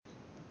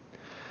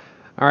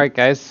All right,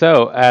 guys.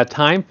 So,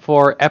 time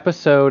for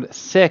episode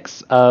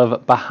 6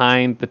 of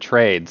Behind the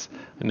Trades.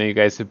 I know you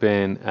guys have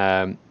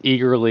been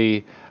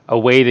eagerly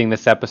awaiting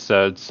this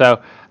episode.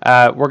 So,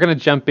 we're going to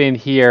jump in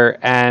here,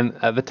 and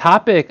the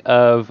topic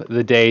of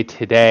the day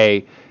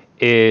today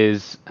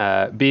is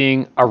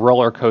being a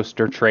roller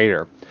coaster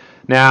trader.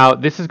 Now,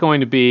 this is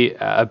going to be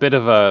a bit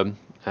of a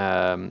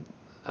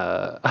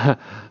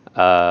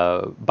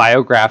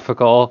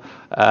biographical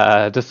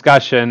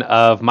discussion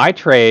of my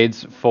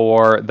trades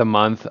for the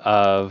month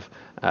of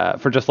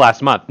for just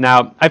last month.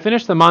 Now, I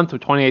finished the month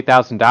with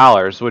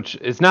 $28,000, which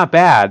is not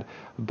bad,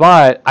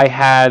 but I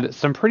had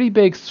some pretty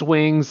big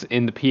swings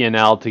in the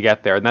P&L to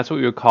get there, and that's what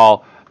we would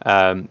call,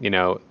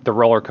 the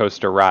roller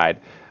coaster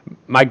ride.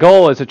 My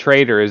goal as a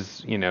trader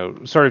is,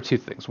 sort of two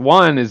things.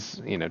 One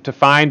is, to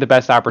find the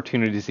best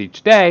opportunities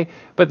each day,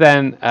 but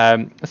then,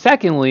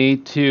 secondly,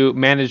 to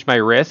manage my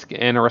risk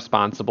in a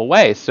responsible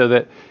way, so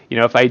that,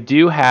 if I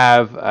do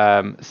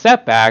have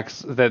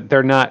setbacks, that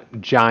they're not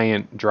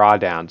giant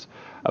drawdowns.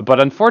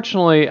 But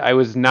unfortunately, I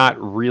was not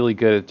really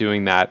good at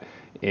doing that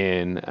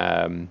in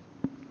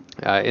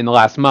the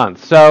last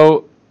month.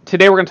 So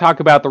today we're going to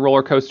talk about the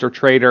roller coaster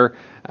trader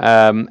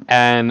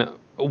and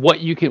what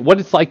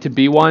it's like to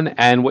be one,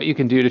 and what you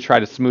can do to try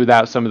to smooth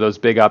out some of those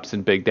big ups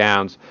and big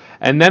downs.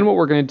 And then what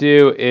we're going to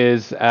do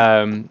is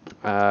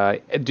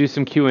do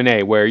some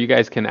Q&A where you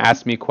guys can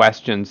ask me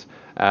questions.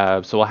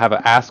 So we'll have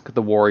an Ask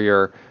the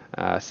Warrior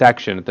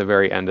section at the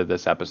very end of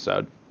this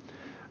episode.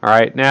 All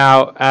right,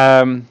 now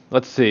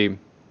let's see.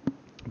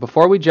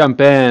 Before we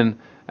jump in,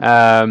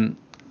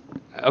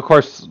 of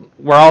course,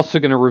 we're also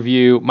going to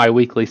review my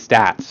weekly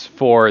stats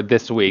for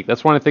this week.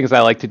 That's one of the things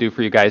I like to do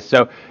for you guys.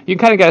 So you can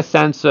kind of get a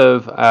sense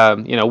of,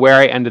 where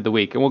I ended the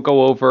week. And we'll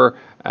go over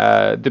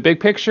the big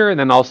picture and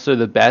then also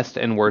the best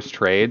and worst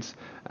trades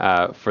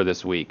for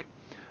this week.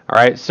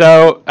 All right,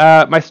 so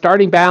my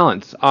starting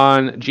balance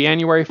on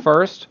January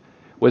 1st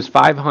was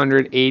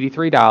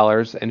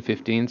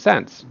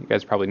 $583.15. You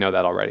guys probably know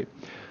that already.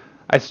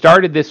 I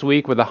started this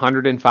week with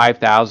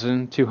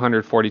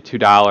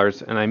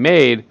 $105,242, and I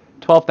made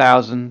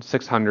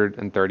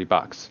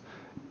 $12,630,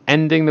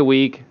 ending the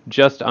week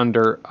just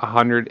under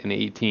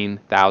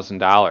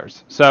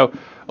 $118,000. So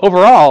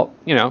overall,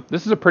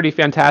 this is a pretty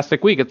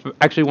fantastic week. It's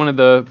actually one of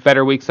the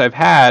better weeks I've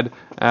had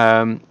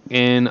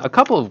in a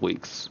couple of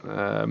weeks.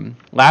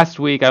 Last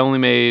week I only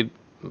made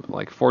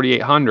like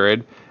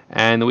 4,800,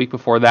 and the week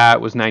before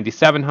that was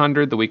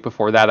 9,700. The week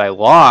before that I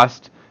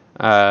lost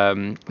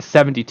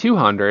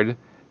 7,200,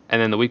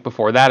 and then the week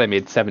before that I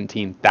made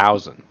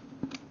 17,000.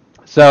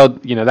 So,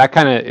 that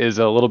kind of is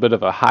a little bit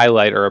of a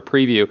highlight or a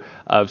preview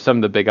of some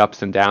of the big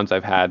ups and downs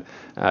I've had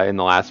in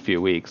the last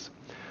few weeks.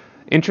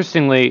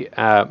 Interestingly,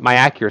 my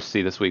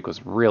accuracy this week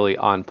was really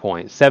on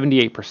point,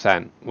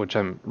 78%, which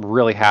I'm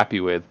really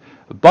happy with.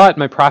 But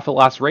my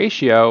profit-loss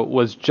ratio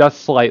was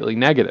just slightly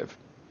negative.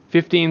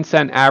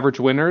 15-cent average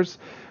winners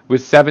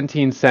with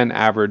 17-cent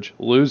average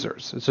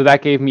losers. So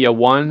that gave me a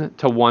 1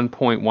 to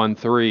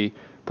 1.13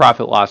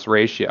 profit-loss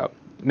ratio.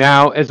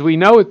 Now, as we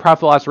know with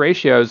profit-loss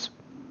ratios,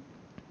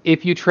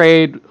 if you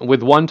trade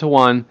with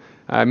 1-to-1,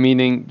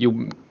 meaning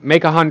you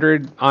make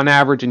 100 on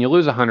average and you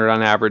lose 100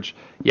 on average,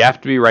 you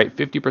have to be right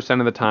 50%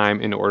 of the time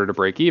in order to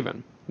break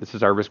even. This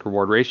is our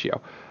risk-reward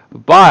ratio.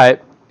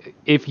 But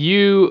if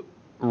you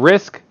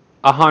risk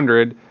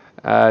 100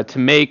 to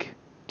make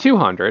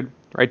 200,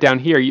 right down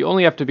here, you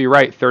only have to be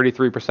right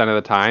 33% of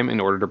the time in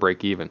order to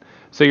break even.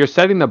 So you're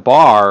setting the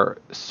bar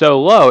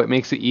so low, it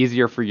makes it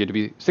easier for you to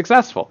be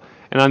successful.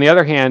 And on the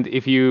other hand,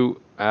 if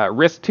you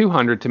risk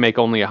 200 to make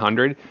only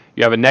 100,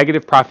 you have a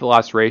negative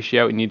profit-loss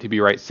ratio and need to be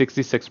right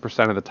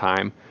 66% of the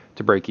time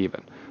to break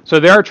even.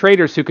 So there are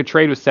traders who could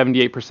trade with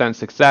 78%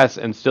 success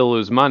and still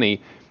lose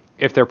money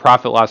if their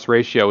profit-loss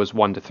ratio is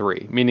 1 to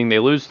 3, meaning they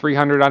lose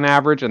 300 on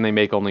average and they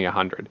make only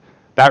 100.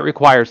 That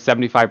requires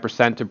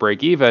 75% to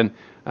break even,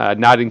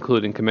 not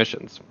including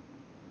commissions.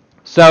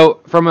 So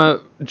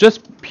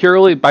just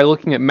purely by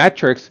looking at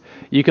metrics,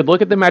 you could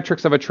look at the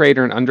metrics of a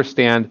trader and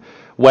understand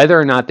whether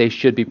or not they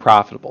should be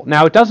profitable.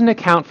 Now, it doesn't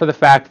account for the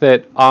fact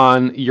that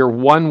on your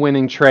one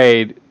winning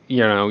trade,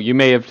 you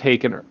may have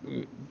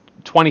taken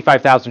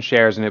 25,000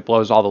 shares and it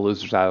blows all the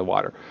losers out of the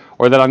water.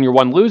 Or that on your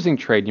one losing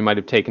trade, you might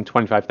have taken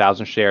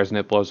 25,000 shares and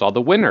it blows all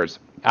the winners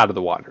out of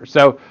the water.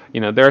 So,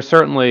 there are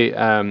certainly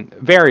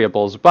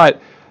variables,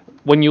 but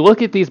when you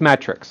look at these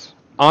metrics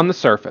on the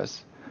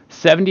surface,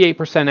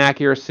 78%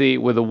 accuracy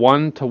with a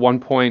 1 to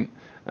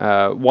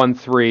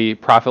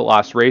 1.13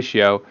 profit-loss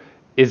ratio,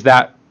 is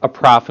that a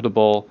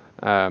profitable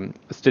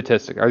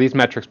statistic? Are these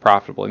metrics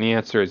profitable? And the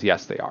answer is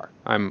yes, they are.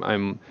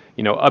 I'm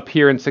up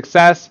here in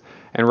success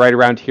and right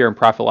around here in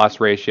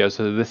profit-loss ratio.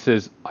 So this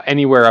is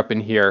anywhere up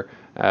in here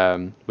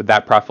with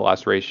that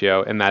profit-loss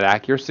ratio and that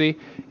accuracy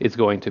is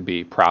going to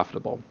be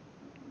profitable.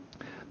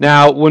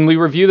 Now, when we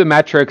review the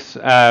metrics,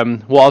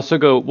 we'll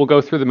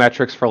go through the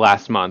metrics for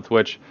last month,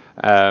 which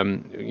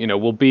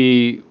will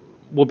be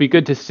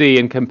good to see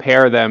and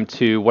compare them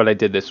to what I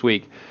did this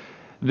week.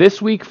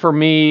 This week for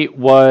me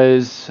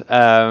was,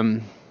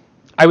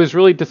 I I was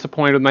really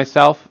disappointed with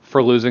myself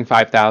for losing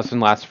 5,000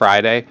 last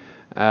Friday.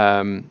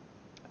 I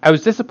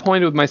was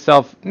disappointed with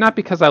myself not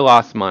because I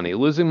lost money.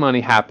 Losing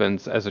money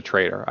happens as a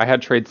trader. I had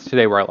trades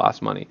today where I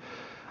lost money.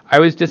 I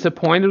was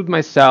disappointed with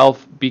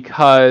myself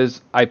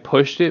because I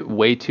pushed it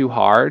way too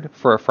hard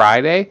for a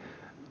Friday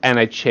and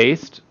I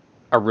chased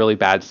a really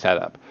bad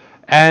setup.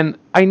 And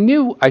I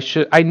knew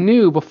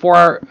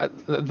before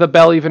the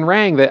bell even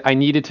rang that I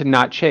needed to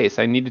not chase.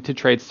 I needed to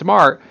trade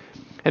smart.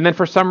 And then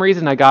for some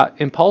reason I got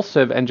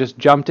impulsive and just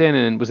jumped in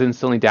and was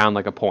instantly down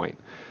like a point.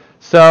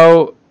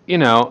 So,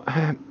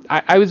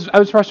 I was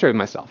frustrated with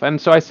myself.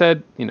 And so I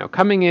said,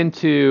 coming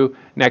into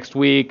next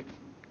week,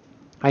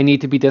 I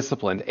need to be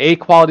disciplined. A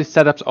quality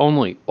setups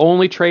only.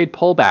 Only trade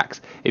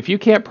pullbacks. If you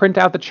can't print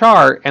out the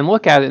chart and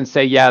look at it and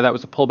say, yeah, that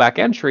was a pullback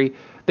entry,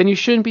 then you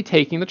shouldn't be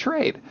taking the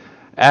trade.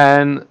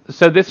 And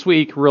so this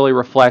week really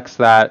reflects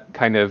that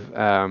kind of,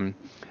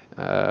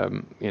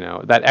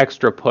 that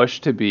extra push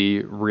to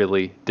be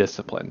really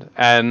disciplined.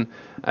 And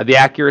the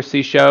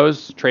accuracy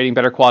shows trading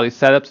better quality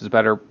setups is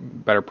better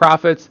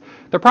profits.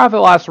 The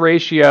profit loss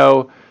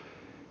ratio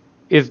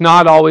is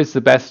not always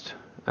the best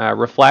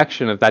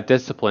reflection of that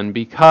discipline,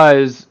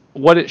 because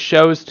what it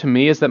shows to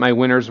me is that my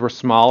winners were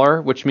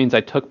smaller, which means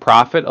I took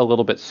profit a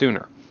little bit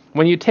sooner.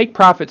 When you take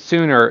profit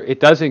sooner, it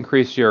does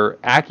increase your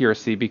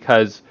accuracy,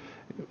 because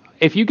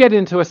if you get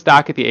into a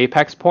stock at the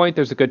apex point,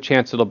 there's a good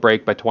chance it'll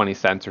break by 20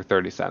 cents or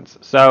 30 cents.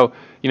 So,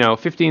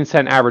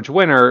 15-cent average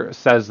winner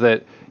says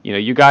that,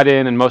 you got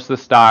in and most of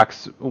the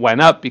stocks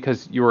went up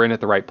because you were in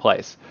at the right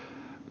place.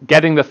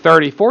 Getting the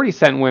 30, 40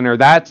 cent winner,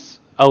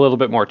 that's a little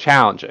bit more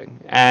challenging.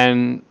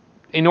 And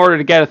in order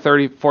to get a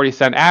 30, 40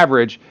 cent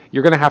average,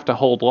 you're going to have to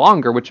hold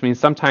longer, which means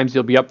sometimes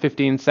you'll be up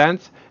 15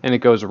 cents and it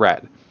goes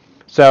red.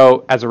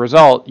 So as a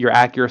result, your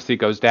accuracy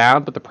goes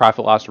down, but the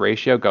profit loss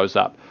ratio goes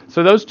up.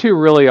 So those two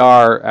really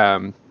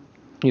are,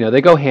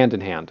 they go hand in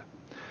hand.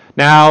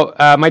 Now,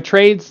 my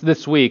trades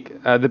this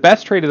week, the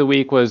best trade of the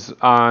week was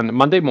on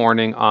Monday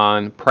morning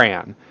on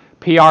PRAN,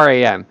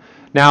 P-R-A-N.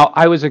 Now,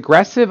 I was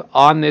aggressive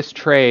on this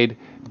trade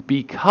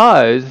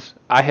because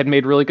I had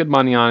made really good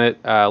money on it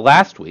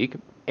last week,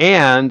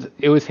 and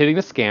it was hitting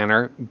the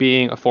scanner,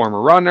 being a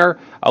former runner,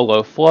 a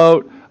low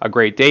float, a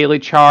great daily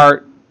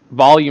chart,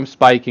 volume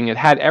spiking. It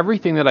had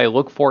everything that I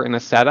look for in a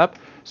setup.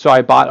 So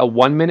I bought a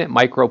 1-minute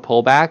micro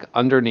pullback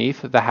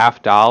underneath the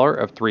 $0.50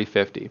 of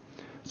 350.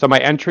 So my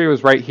entry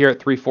was right here at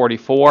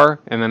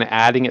 344, and then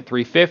adding at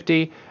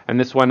 350, and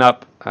this went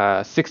up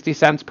 60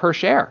 cents per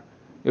share.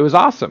 It was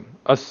awesome.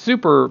 A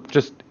super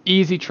just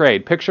easy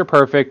trade, picture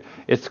perfect.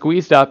 It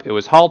squeezed up, it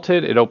was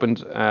halted, it opened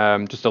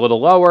just a little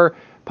lower,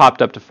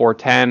 popped up to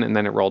 410, and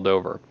then it rolled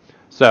over.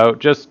 So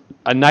just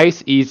a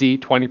nice, easy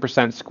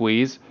 20%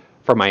 squeeze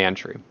for my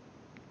entry.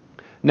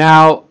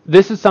 Now,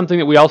 this is something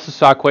that we also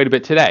saw quite a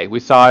bit today. We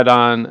saw it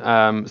on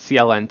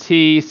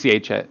CLNT,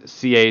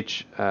 CHNR,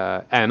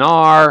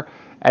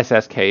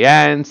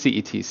 SSKN,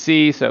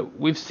 CETC. So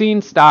we've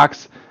seen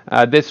stocks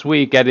this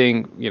week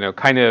getting,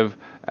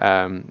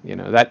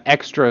 that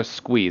extra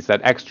squeeze,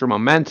 that extra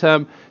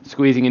momentum,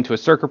 squeezing into a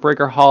circuit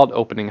breaker halt,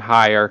 opening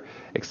higher,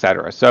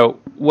 etc. So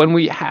when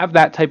we have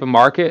that type of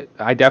market,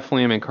 I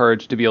definitely am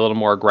encouraged to be a little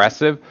more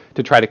aggressive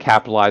to try to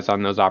capitalize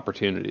on those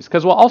opportunities.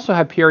 Because we'll also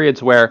have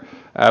periods where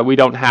we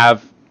don't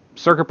have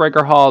circuit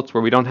breaker halts,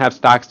 where we don't have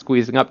stocks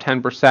squeezing up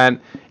 10%,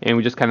 and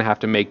we just kind of have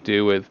to make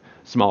do with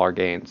smaller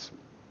gains.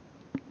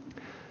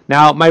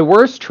 Now, my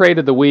worst trade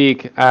of the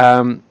week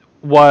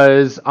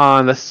was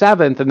on the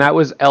 7th, and that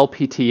was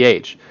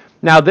LPTH.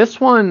 Now,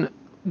 this one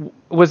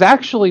was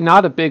actually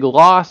not a big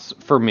loss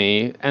for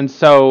me, and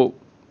so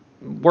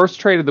worst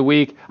trade of the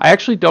week, I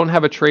actually don't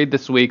have a trade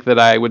this week that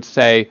I would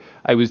say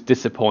I was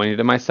disappointed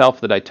in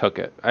myself that I took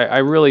it. I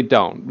really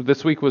don't.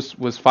 This week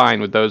was fine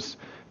with those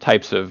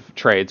types of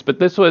trades, but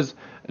this was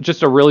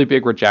just a really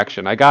big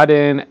rejection. I got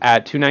in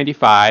at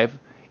 295,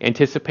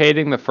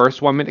 anticipating the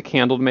first 1-minute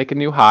candle to make a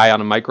new high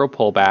on a micro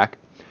pullback.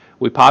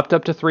 We popped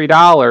up to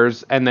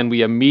 $3, and then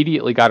we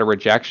immediately got a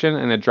rejection,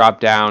 and it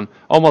dropped down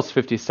almost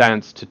 50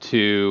 cents to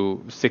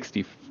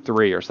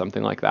 263 or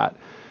something like that.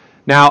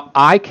 Now,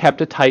 I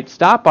kept a tight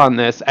stop on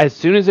this. As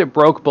soon as it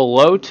broke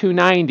below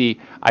 290,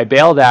 I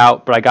bailed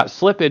out, but I got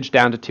slippage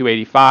down to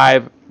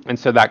 285, and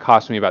so that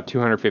cost me about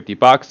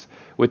 $250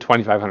 with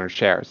 2,500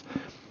 shares.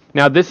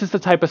 Now, this is the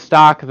type of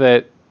stock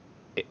that,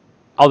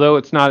 although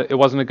it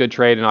wasn't a good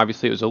trade, and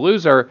obviously it was a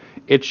loser,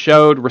 it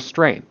showed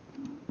restraint.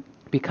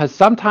 Because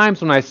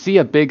sometimes when I see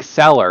a big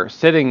seller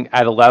sitting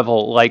at a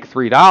level like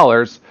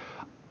 $3,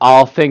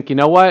 I'll think, you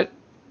know what?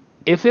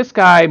 If this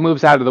guy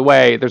moves out of the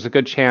way, there's a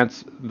good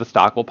chance the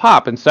stock will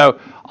pop. And so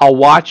I'll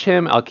watch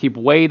him, I'll keep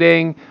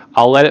waiting,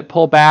 I'll let it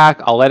pull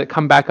back, I'll let it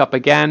come back up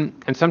again,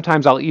 and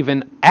sometimes I'll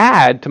even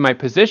add to my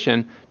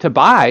position to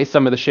buy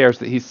some of the shares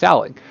that he's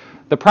selling.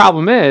 The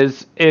problem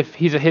is, if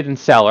he's a hidden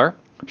seller,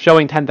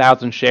 showing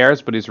 10,000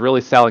 shares, but he's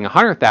really selling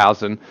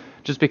 100,000,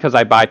 just because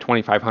I buy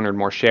 2,500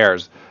 more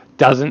shares,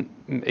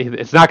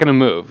 it's not going to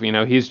move.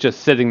 He's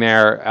just sitting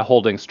there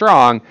holding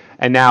strong,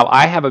 and now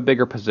I have a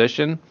bigger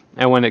position,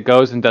 and when it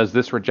goes and does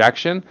this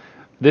rejection,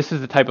 this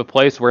is the type of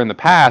place where in the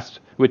past,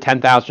 with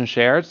 10,000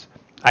 shares,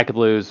 I could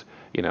lose,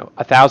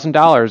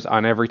 $1,000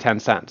 on every 10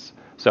 cents.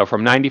 So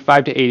from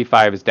 95 to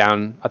 85 is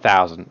down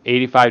 1,000.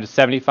 85 to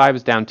 75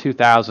 is down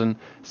 2,000.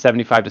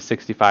 75 to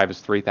 65 is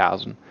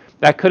 3,000.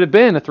 That could have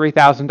been a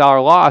 $3,000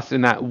 loss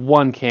in that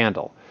one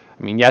candle.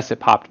 I mean, yes, it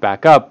popped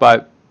back up,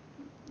 but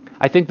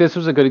I think this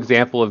was a good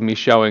example of me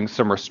showing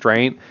some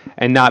restraint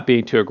and not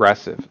being too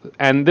aggressive.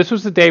 And this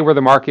was the day where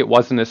the market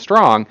wasn't as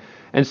strong.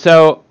 And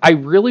so I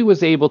really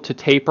was able to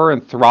taper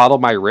and throttle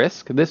my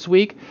risk this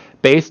week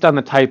based on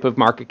the type of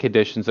market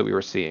conditions that we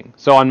were seeing.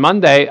 So on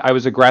Monday, I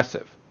was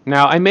aggressive.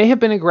 Now, I may have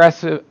been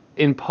aggressive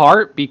in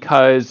part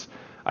because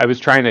I was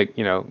trying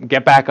to,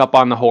 get back up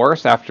on the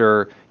horse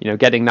after,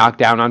 getting knocked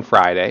down on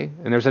Friday.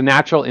 And there's a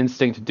natural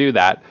instinct to do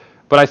that.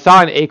 But I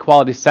saw an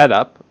A-quality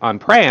setup on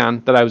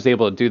Prayon that I was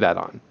able to do that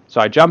on. So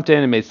I jumped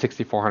in and made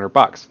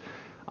 $6,400.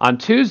 On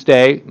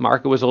Tuesday,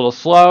 market was a little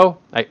slow.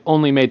 I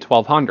only made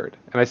 $1,200.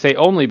 And I say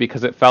only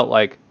because it felt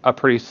like a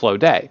pretty slow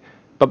day.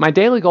 But my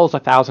daily goal is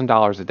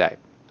 $1,000 a day.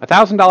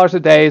 $1,000 a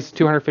day is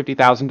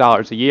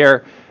 $250,000 a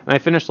year. And I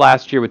finished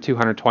last year with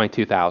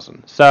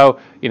 $222,000. So,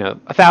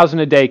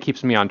 $1,000 a day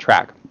keeps me on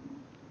track.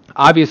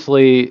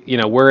 Obviously,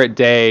 we're at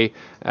day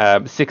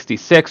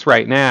 66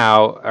 right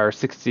now, or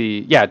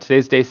 60. Yeah,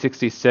 today's day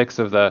 66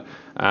 of the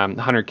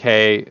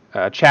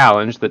 100K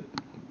challenge that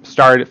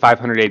started at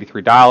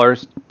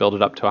 $583, build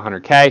it up to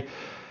 100K.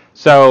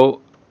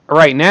 So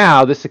right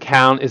now, this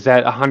account is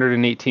at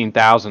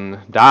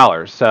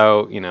 $118,000.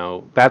 So,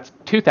 that's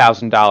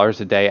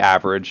 $2,000 a day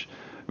average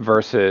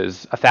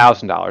versus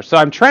 $1,000. So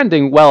I'm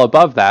trending well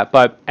above that,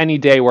 but any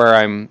day where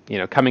I'm,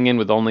 coming in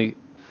with only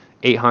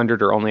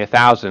 800 or only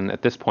 1,000,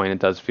 at this point, it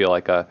does feel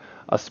like a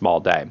small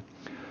day.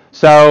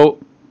 So,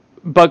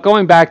 but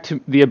going back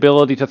to the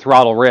ability to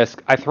throttle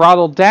risk, I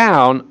throttled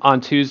down on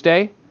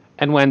Tuesday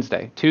and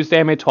Wednesday. Tuesday,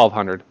 I made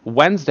 1,200.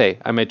 Wednesday,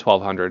 I made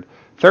 1,200.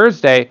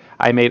 Thursday,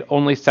 I made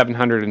only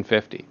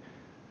 750.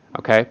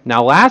 Okay.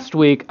 Now, last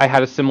week, I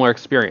had a similar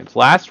experience.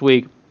 Last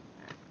week,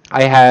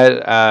 I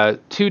had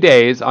 2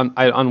 days.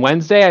 On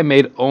Wednesday, I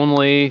made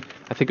only,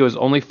 I think it was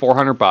only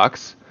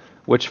 $400,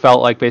 which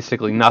felt like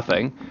basically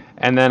nothing.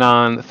 And then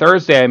on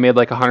Thursday, I made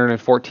like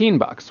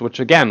 $114, which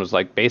again was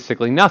like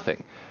basically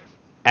nothing.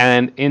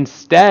 And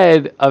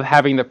instead of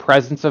having the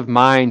presence of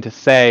mind to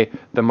say,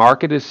 the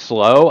market is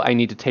slow, I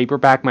need to taper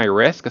back my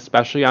risk,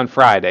 especially on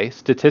Friday,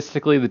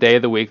 statistically the day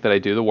of the week that I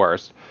do the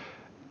worst.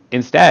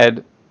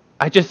 Instead,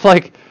 I just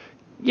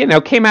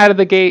came out of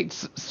the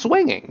gates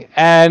swinging.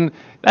 And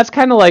that's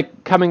kind of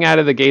like coming out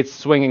of the gates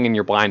swinging and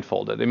you're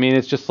blindfolded. I mean,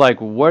 it's just like,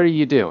 what are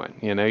you doing?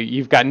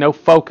 You've got no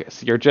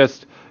focus. You're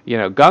just,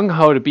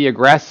 gung-ho to be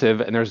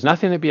aggressive, and there's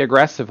nothing to be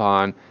aggressive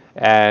on.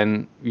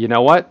 And you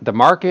know what? The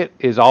market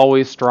is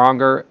always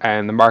stronger,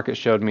 and the market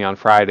showed me on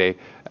Friday,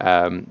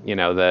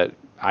 that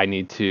I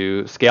need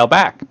to scale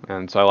back.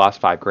 And so I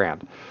lost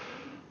 $5,000.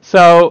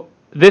 So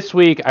this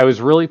week, I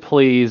was really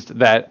pleased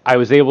that I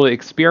was able to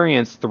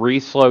experience 3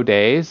 slow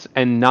days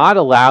and not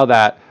allow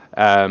that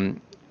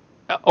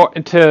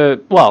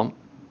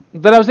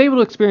that I was able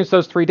to experience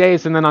those 3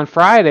 days. And then on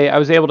Friday, I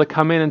was able to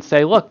come in and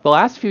say, look, the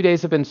last few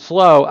days have been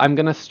slow. I'm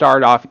going to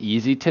start off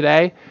easy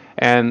today.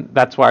 And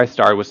that's why I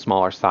started with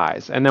smaller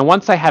size. And then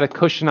once I had a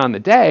cushion on the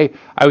day,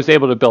 I was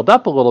able to build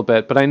up a little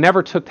bit, but I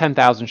never took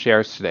 10,000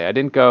 shares today. I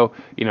didn't go,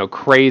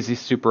 crazy,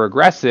 super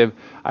aggressive.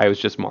 I was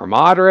just more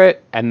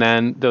moderate. And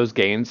then those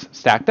gains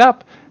stacked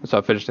up. And so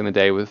I finished in the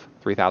day with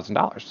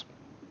 $3,000.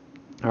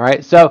 All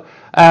right, so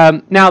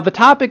now the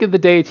topic of the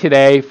day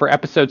today for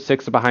episode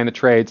 6 of Behind the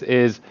Trades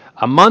is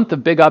a month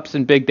of big ups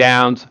and big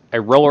downs, a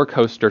roller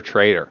coaster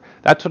trader.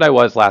 That's what I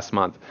was last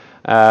month.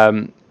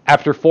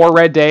 After 4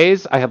 red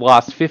days, I had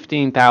lost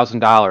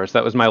 $15,000.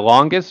 That was my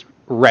longest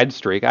red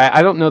streak.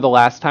 I don't know the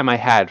last time I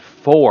had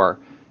 4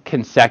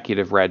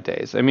 consecutive red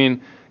days. I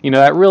mean,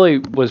 that really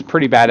was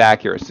pretty bad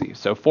accuracy.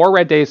 So 4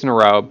 red days in a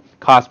row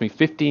cost me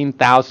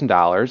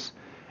 $15,000,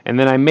 and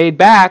then I made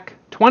back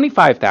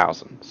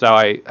 $25,000. So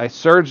I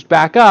surged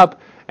back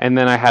up, and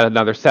then I had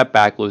another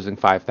setback, losing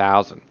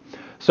 $5,000.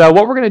 So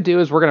what we're going to do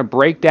is we're going to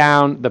break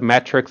down the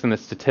metrics and the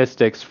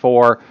statistics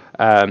for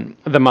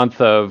the month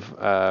of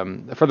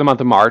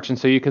March, and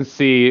so you can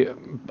see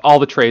all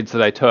the trades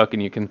that I took,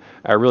 and you can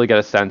really get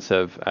a sense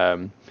of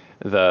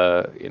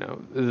the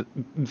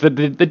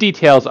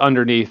details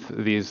underneath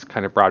these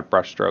kind of broad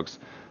brushstrokes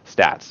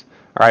stats.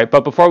 All right,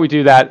 but before we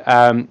do that,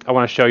 I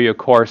want to show you, of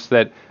course,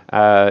 that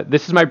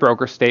this is my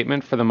broker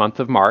statement for the month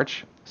of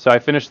March. So I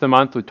finished the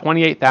month with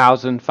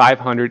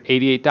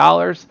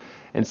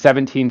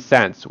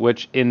 $28,588.17,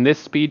 which in this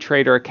speed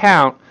trader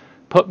account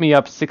put me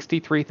up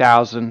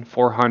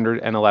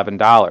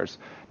 $63,411.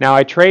 Now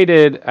I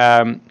traded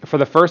for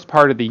the first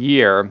part of the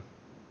year,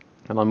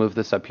 and I'll move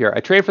this up here. I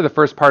traded for the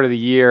first part of the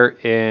year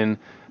in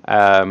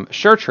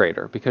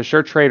SureTrader because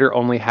SureTrader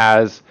only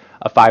has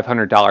a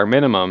 $500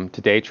 minimum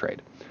to day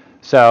trade.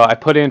 So I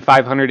put in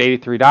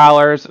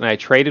 $583 and I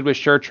traded with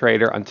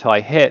SureTrader until I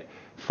hit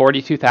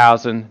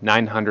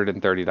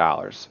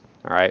 $42,930.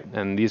 All right,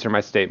 and these are my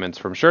statements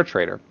from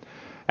SureTrader.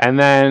 And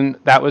then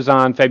that was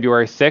on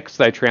February 6th.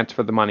 I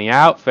transferred the money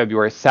out.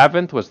 February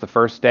 7th was the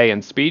first day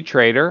in Speed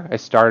Trader. I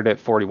started at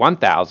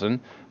 41,000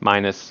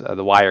 minus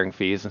the wiring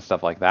fees and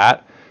stuff like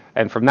that.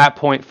 And from that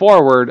point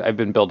forward, I've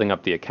been building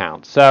up the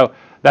account. So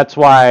that's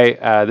why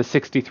the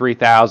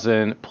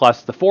 63,000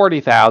 plus the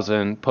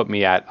 40,000 put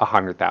me at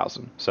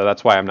 100,000. So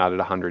that's why I'm not at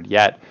 100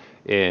 yet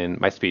in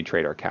my Speed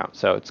Trader account.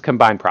 So it's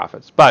combined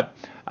profits. But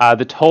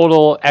the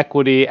total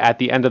equity at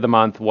the end of the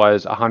month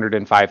was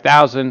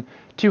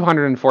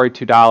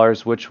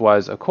 $105,242, which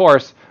was, of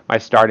course, my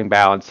starting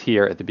balance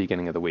here at the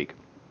beginning of the week.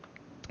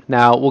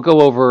 Now, we'll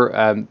go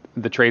over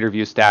the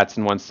TraderView stats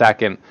in 1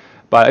 second,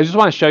 but I just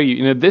want to show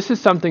you, this is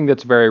something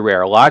that's very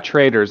rare. A lot of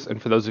traders, and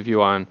for those of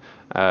you on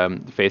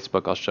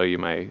Facebook, I'll show you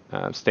my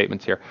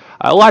statements here.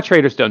 A lot of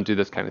traders don't do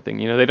this kind of thing.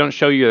 They don't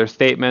show you their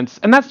statements,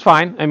 and that's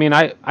fine. I mean,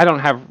 I don't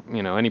have,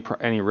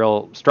 any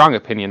real strong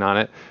opinion on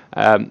it.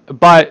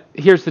 But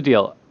here's the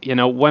deal.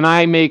 When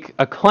I make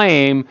a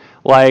claim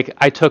like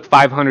I took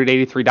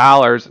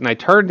 $583 and I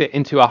turned it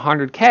into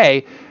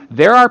 100K,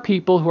 there are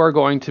people who are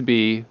going to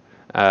be,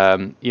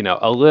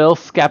 a little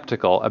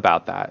skeptical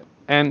about that.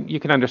 And you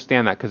can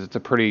understand that because it's a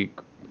pretty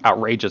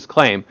outrageous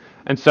claim.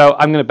 And so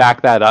I'm going to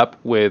back that up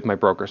with my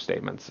broker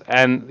statements.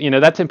 And,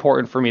 that's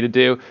important for me to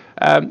do,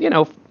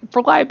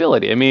 for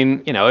liability. I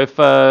mean, if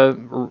a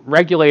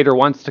regulator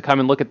wants to come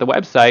and look at the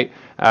website,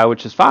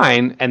 which is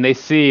fine, and they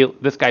see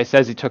this guy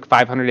says he took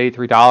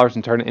 $583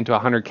 and turned it into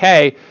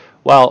 100K,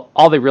 well,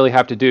 all they really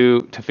have to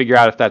do to figure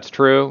out if that's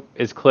true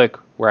is click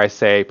where I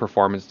say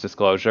performance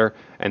disclosure,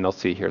 and they'll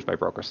see here's my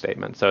broker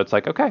statement. So it's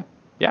like, okay,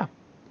 yeah,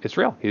 it's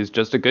real. He's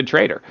just a good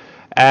trader.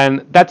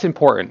 And that's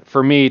important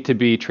for me to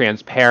be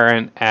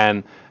transparent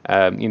and,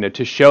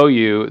 to show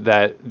you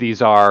that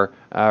these are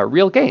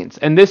real gains.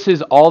 And this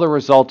is all the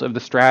result of the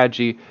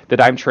strategy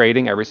that I'm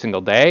trading every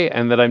single day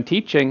and that I'm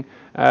teaching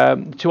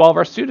to all of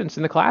our students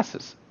in the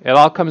classes. It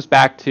all comes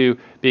back to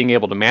being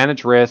able to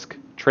manage risk,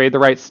 trade the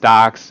right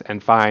stocks,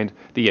 and find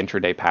the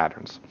intraday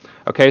patterns.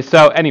 Okay,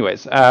 so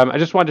anyways, I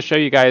just wanted to show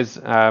you guys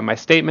my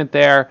statement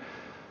there.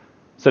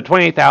 So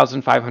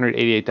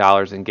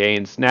 $28,588 in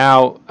gains.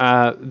 Now,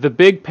 the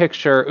big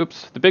picture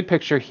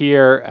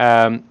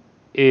here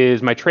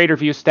is my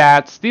TraderView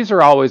stats. These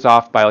are always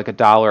off by like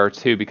 $1 or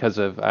 $2 because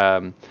of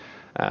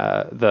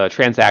the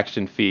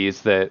transaction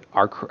fees that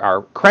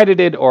are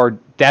credited or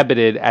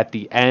debited at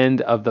the end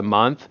of the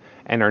month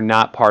and are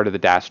not part of the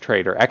Dash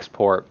Trader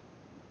export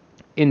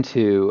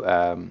into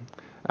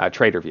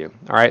TraderView.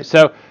 All right,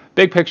 so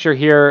big picture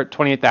here,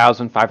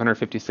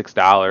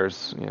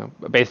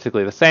 $28,556.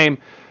 Basically the same.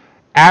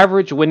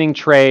 Average winning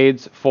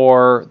trades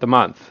for the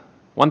month,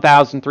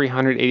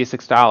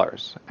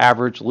 $1,386.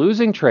 Average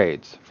losing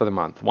trades for the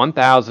month,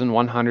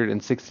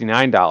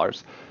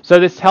 $1,169. So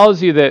this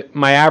tells you that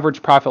my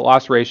average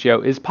profit-loss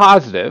ratio is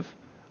positive.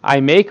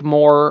 I make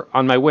more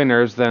on my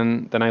winners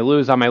than I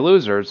lose on my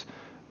losers,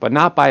 but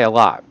not by a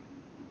lot.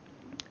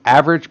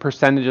 Average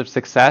percentage of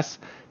success,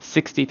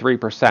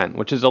 63%,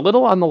 which is a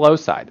little on the low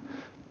side.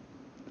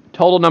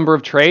 Total number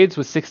of trades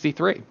was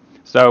 63.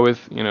 So with,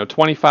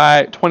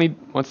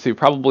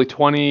 probably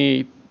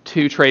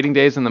 22 trading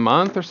days in the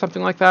month or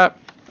something like that.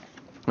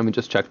 Let me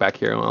just check back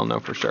here and I'll know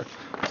for sure.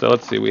 So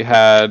let's see, we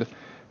had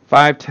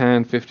 5,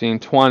 10, 15,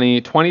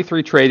 20,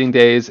 23 trading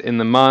days in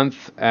the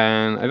month,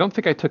 and I don't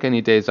think I took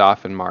any days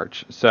off in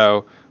March.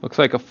 So looks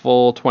like a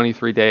full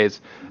 23 days.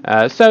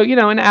 So,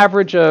 an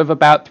average of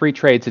about 3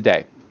 trades a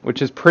day,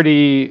 which is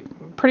pretty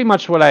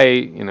much what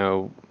I,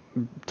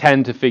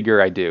 tend to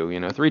figure I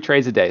do, 3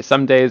 trades a day.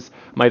 Some days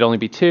might only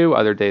be 2,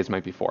 other days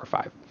might be 4 or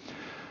 5.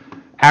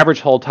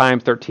 Average hold time,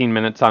 13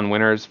 minutes on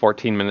winners,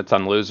 14 minutes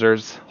on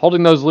losers.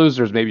 Holding those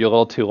losers may be a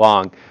little too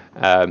long,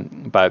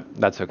 but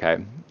that's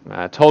okay.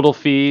 Total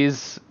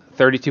fees,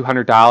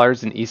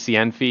 $3,200 in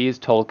ECN fees.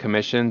 Total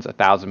commissions,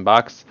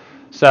 $1,000.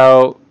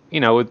 So,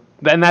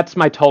 and that's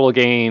my total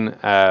gain,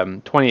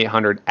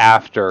 $2,800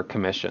 after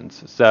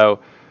commissions. So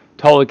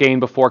total gain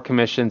before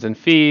commissions and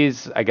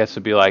fees, I guess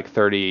would be like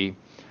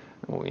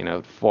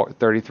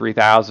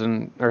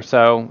 33,000 or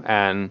so.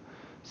 And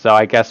so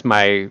I guess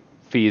my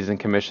fees and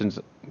commissions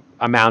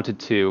amounted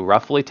to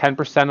roughly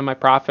 10% of my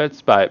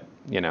profits, but,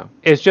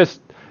 it's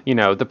just,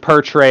 the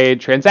per trade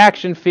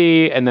transaction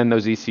fee and then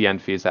those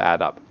ECN fees that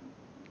add up.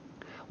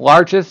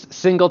 Largest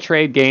single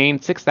trade gain,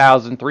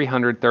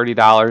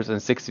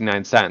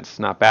 $6,330.69.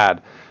 Not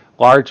bad.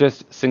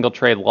 Largest single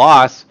trade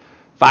loss,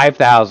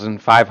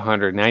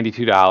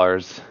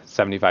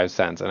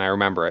 $5,592.75. And I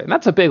remember it. And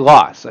that's a big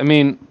loss. I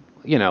mean,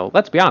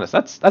 let's be honest,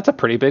 that's a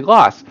pretty big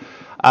loss.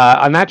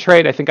 On that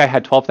trade, I think I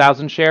had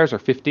 12,000 shares or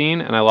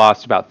 15, and I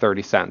lost about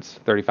 35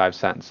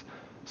 cents.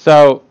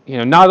 So,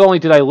 not only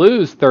did I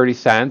lose 30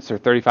 cents or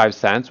 35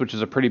 cents, which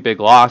is a pretty big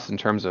loss in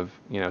terms of,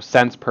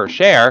 cents per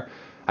share,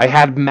 I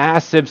had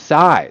massive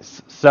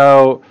size.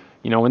 So,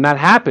 when that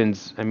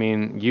happens, I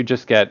mean, you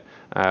just get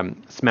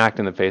smacked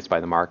in the face by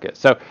the market.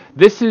 So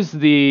this is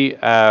the,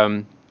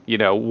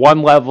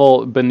 one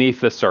level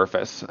beneath the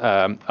surface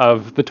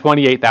of the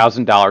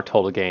 $28,000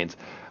 total gains.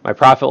 my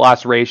profit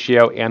loss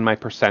ratio, and my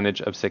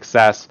percentage of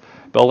success.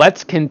 But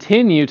let's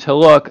continue to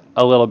look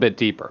a little bit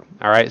deeper.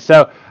 All right,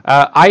 so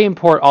I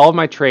import all of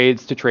my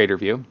trades to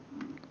TraderView.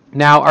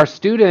 Now, our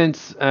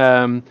students,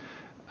 I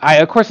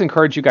of course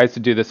encourage you guys to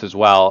do this as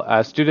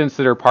well. Students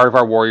that are part of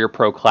our Warrior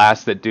Pro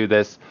class that do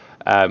this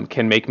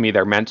can make me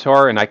their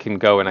mentor, and I can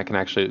go and I can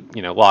actually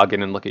log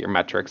in and look at your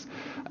metrics.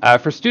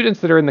 For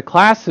students that are in the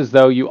classes,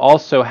 though, you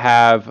also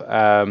have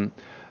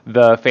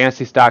the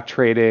Fantasy Stock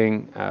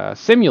Trading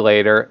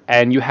simulator,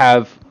 and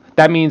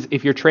that means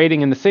if you're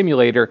trading in the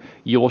simulator,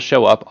 you will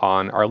show up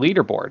on our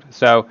leaderboard.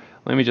 So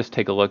let me just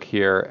take a look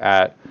here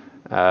at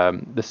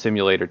the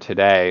simulator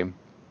today.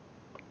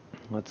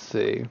 Let's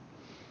see.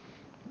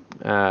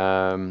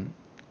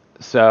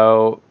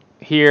 So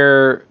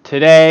here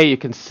today, you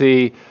can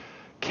see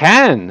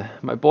Ken,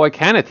 my boy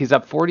Kenneth. He's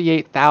up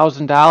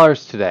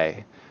 $48,000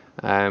 today.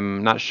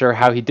 I'm not sure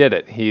how he did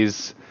it.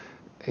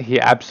 He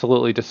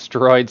absolutely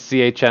destroyed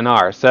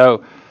CHNR.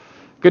 So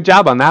good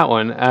job on that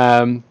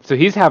one. So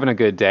he's having a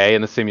good day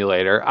in the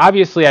simulator.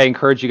 Obviously, I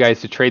encourage you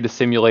guys to trade the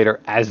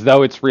simulator as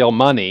though it's real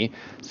money.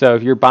 So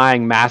if you're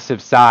buying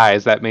massive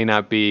size, that may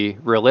not be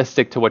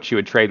realistic to what you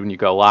would trade when you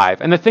go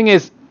live. And the thing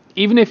is,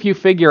 even if you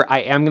figure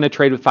I am going to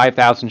trade with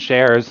 5,000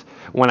 shares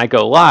when I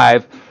go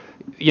live,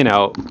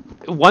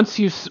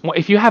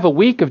 if you have a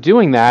week of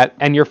doing that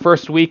and your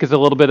first week is a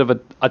little bit of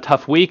a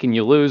tough week and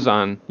you lose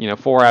on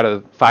 4 out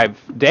of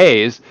 5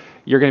 days,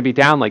 you're going to be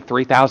down like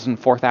 $3,000,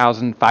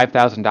 $4,000,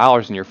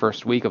 $5,000 in your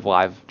first week of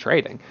live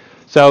trading.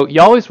 So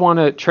you always want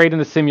to trade in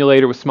the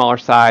simulator with smaller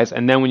size,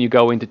 and then when you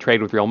go in to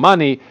trade with real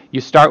money, you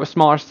start with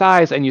smaller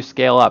size and you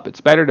scale up. It's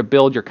better to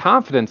build your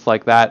confidence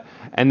like that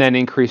and then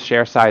increase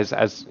share size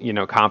as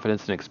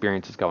confidence and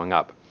experience is going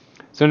up.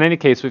 So in any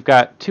case, we've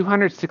got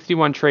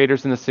 261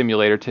 traders in the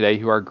simulator today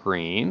who are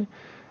green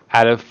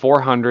out of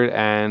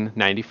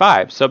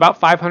 495. So about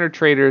 500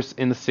 traders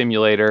in the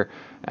simulator,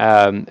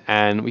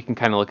 and we can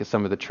kind of look at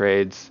some of the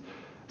trades.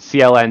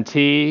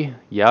 CLNT,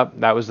 yep,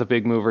 that was the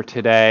big mover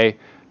today.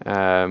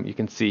 You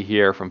can see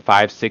here from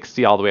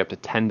 560 all the way up to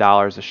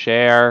 $10 a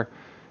share.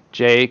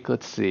 Jake,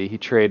 let's see, he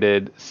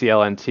traded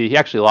CLNT. He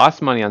actually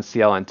lost money on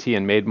CLNT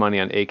and made money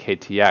on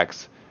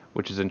AKTX,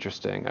 which is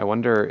interesting. I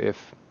wonder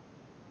if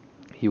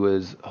he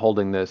was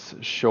holding this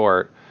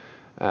short,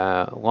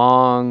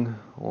 long,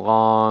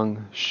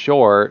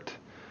 short,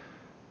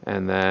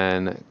 and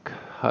then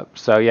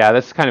so yeah,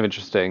 that's kind of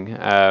interesting.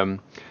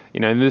 And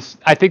this,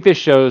 I think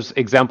this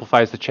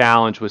exemplifies the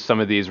challenge with some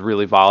of these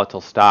really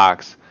volatile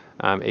stocks.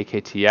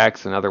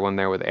 AKTX, another one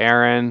there with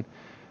Aaron,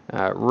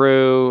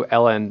 RU,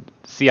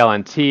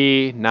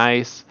 CLNT,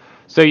 nice.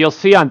 So you'll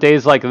see on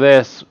days like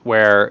this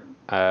where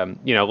a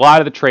lot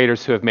of the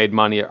traders who have made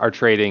money are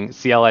trading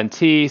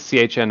CLNT,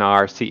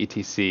 CHNR,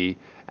 CETC,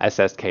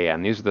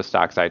 SSKN. These are the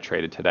stocks I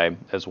traded today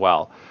as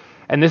well.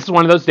 And this is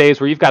one of those days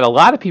where you've got a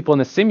lot of people in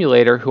the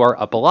simulator who are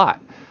up a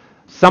lot.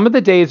 Some of the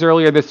days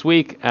earlier this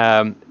week,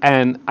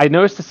 and I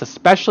noticed this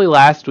especially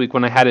last week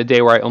when I had a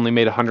day where I only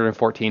made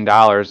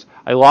 $114,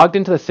 I logged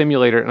into the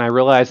simulator and I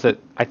realized that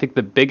I think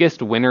the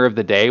biggest winner of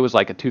the day was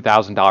like a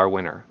 $2,000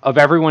 winner of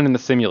everyone in the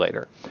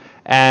simulator.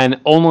 And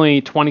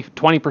only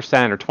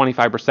 20% or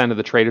 25% of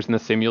the traders in the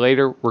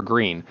simulator were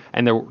green,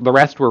 and the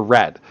rest were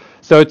red.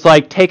 So it's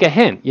like, take a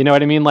hint, you know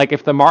what I mean? Like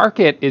if the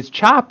market is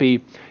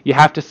choppy, you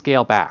have to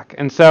scale back.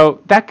 And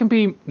so that can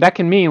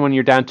mean when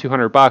you're down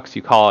 $200,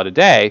 you call it a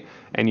day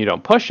and you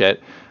don't push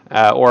it,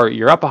 or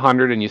you're up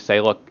 100 and you say,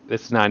 look,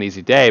 this is not an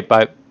easy day.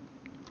 But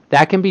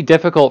that can be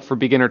difficult for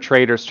beginner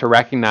traders to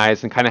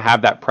recognize and kind of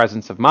have that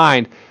presence of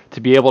mind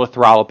to be able to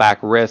throttle back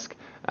risk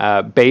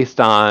based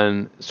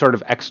on sort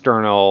of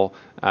external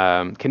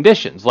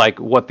conditions, like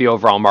what the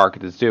overall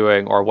market is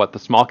doing or what the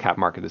small cap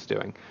market is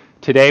doing.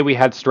 Today we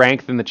had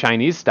strength in the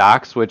Chinese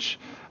stocks, which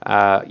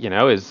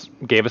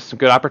gave us some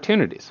good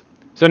opportunities.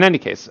 So in any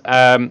case,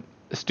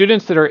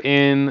 students that are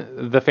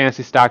in the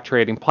Fantasy Stock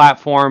Trading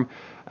platform,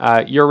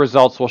 your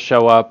results will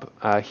show up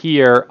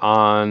here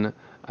on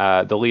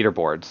the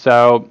leaderboard.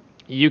 So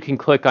you can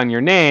click on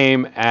your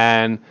name,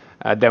 and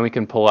then we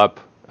can pull up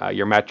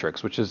your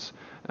metrics, which is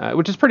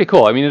pretty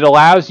cool. I mean, it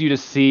allows you to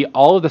see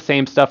all of the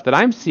same stuff that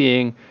I'm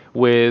seeing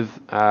with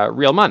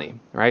real money,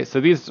 right?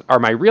 So these are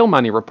my real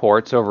money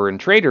reports over in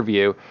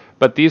TraderView,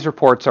 but these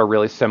reports are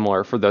really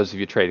similar for those of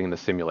you trading in the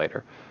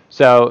simulator.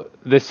 So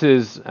this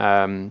is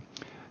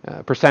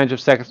percentage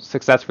of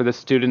success for this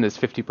student is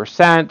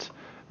 50%.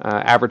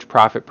 Average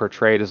profit per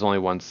trade is only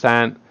 1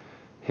 cent.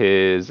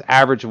 His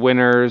average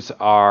winners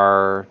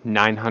are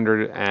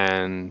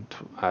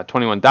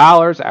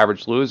 $921.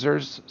 Average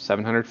losers,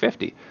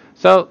 $750.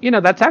 So,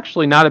 that's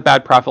actually not a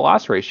bad profit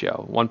loss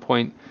ratio,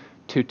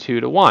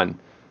 1.22 to 1.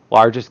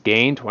 Largest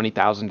gain,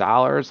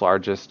 $20,000.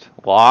 Largest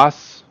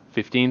loss,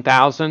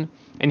 $15,000.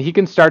 And he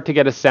can start to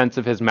get a sense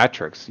of his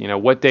metrics.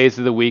 What days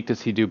of the week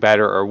does he do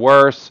better or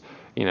worse?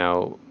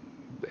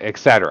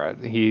 Etc.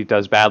 He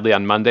does badly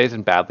on Mondays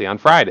and badly on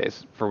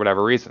Fridays for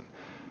whatever reason.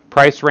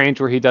 Price range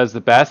where he does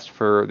the best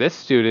for this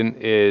student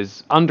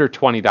is under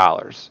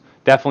 $20.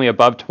 Definitely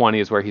above 20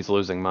 is where he's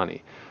losing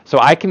money. So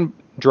I can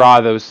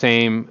draw those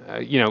same,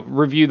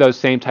 review those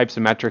same types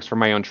of metrics for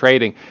my own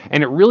trading,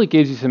 and it really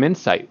gives you some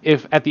insight.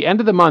 If at the end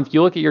of the month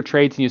you look at your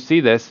trades and you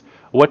see this,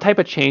 what type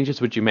of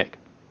changes would you make?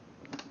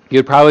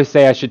 You'd probably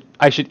say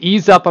I should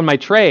ease up on my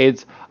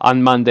trades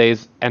on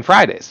Mondays and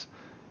Fridays,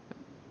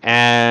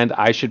 and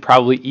I should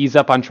probably ease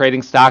up on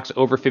trading stocks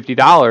over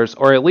 $50,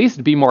 or at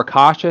least be more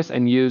cautious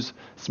and use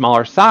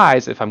smaller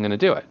size if I'm going to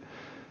do it.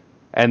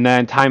 And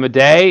then time of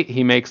day,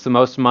 he makes the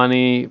most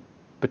money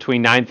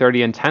between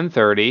 9:30 and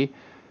 10:30,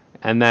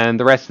 and then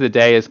the rest of the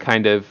day is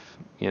kind of,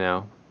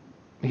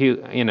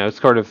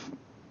 sort of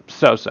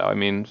so-so. I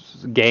mean,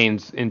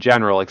 gains in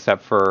general,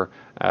 except for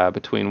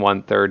between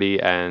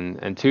 1:30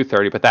 and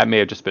 2:30, but that may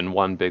have just been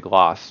one big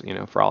loss,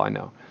 for all I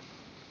know.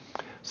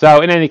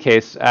 So in any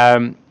case,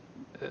 I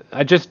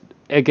just,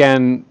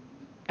 again,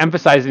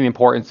 emphasizing the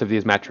importance of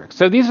these metrics.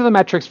 So these are the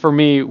metrics for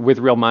me with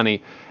real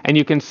money, and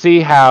you can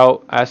see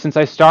how since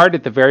I started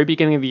at the very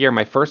beginning of the year,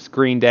 my first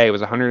green day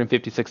was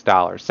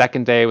 $156.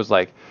 Second day was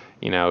like,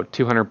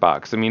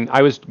 $200. I mean,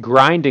 I was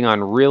grinding on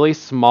really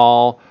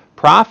small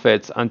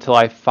profits until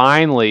I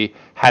finally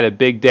had a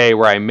big day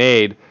where I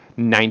made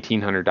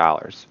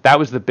 $1,900. That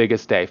was the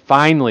biggest day.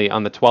 Finally,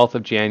 on the 12th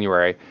of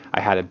January, I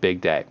had a big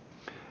day.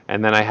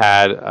 And then I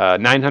had a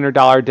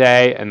 $900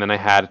 day, and then I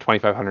had a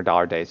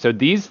 $2,500 day. So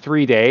these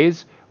 3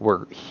 days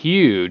were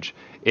huge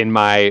in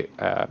my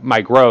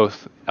my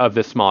growth of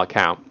this small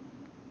account.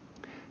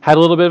 Had a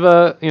little bit of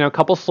a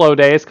couple slow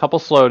days,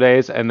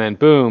 and then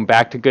boom,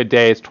 back to good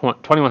days.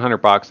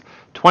 $2,100,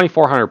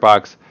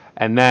 $2,400,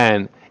 and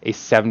then a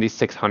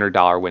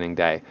 $7,600 winning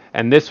day.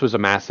 And this was a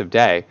massive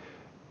day,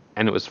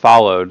 and it was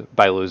followed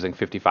by losing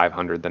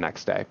 $5,500 the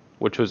next day,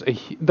 which was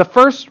the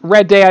first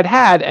red day I'd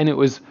had, and it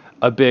was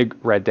a big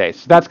red day.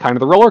 So that's kind of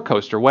the roller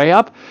coaster, way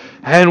up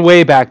and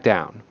way back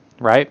down,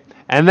 right?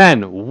 And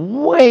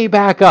then way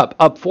back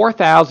up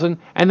 4,000,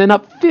 and then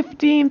up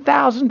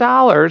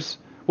 $15,000,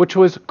 which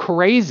was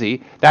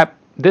crazy.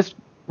 This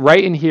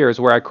right in here is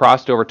where I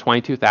crossed over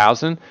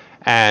 22,000,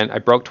 and I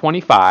broke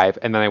 25,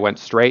 and then I went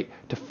straight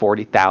to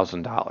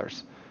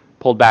 $40,000.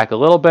 Pulled back a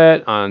little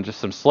bit on just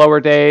some slower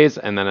days,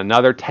 and then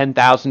another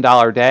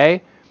 $10,000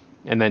 day,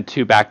 and then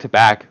 2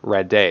 back-to-back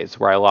red days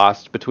where I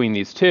lost between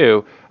these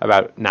two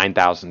about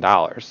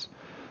 $9,000.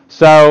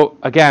 So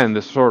again,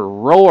 this sort of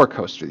roller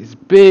coaster, these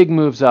big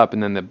moves up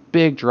and then the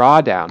big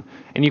drawdown.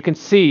 And you can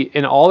see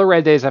in all the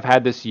red days I've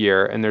had this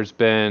year, and there's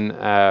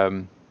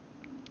been,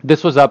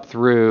 this was up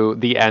through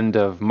the end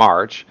of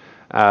March.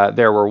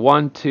 There were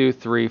 1, 2,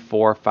 3,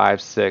 4,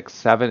 5, 6,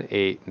 7,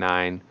 8,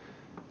 9.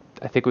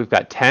 I think we've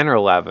got 10 or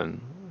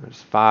 11.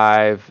 There's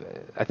 5.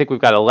 I think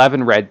we've got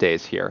 11 red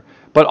days here.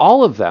 But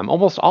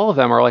almost all of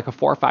them are like a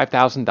 $4,000 or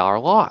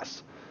 $5,000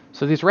 loss.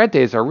 So these red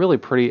days are really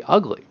pretty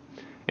ugly.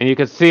 And you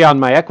can see on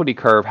my equity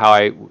curve how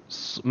I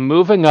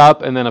moving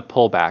up and then a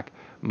pullback,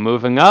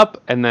 moving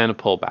up and then a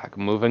pullback,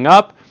 moving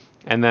up,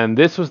 and then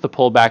this was the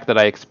pullback that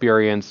I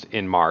experienced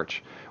in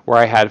March, where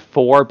I had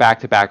 4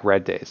 back-to-back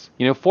red days.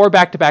 4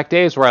 back-to-back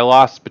days where I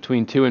lost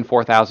between $2,000 and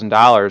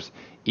 $4,000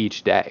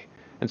 each day.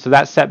 And so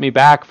that set me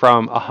back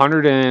from I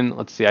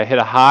hit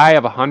a high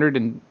of 100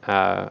 and,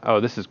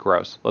 this is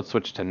gross. Let's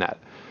switch to net.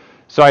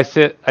 So I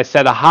set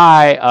a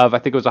high of, I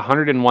think it was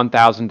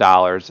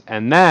 $101,000,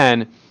 and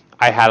then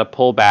I had a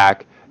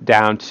pullback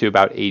down to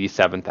about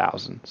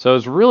 87,000. So it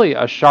was really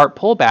a sharp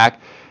pullback,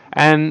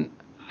 and,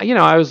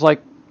 I was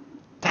like,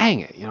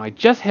 dang it, I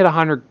just hit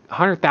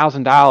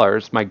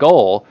 $100,000, my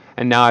goal,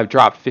 and now I've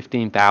dropped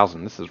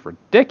 15,000. This is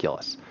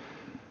ridiculous.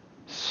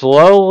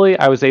 Slowly,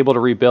 I was able to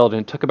rebuild,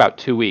 and it took about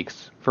 2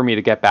 weeks for me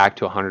to get back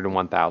to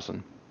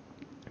 101,000.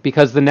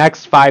 Because the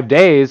next 5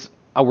 days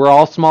were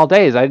all small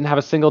days. I didn't have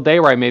a single day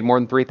where I made more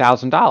than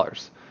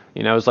 $3,000.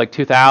 It was like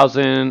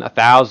 2,000,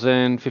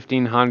 1,000,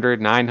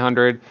 1,500,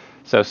 900.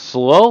 So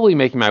slowly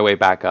making my way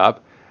back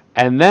up.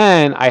 And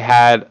then I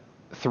had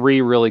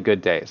 3 really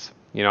good days.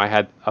 I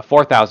had a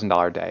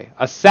 $4,000 day,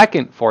 a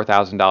second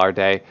 $4,000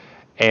 day,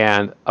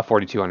 and a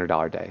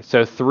 $4,200 day.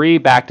 So 3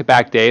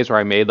 back-to-back days where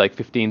I made like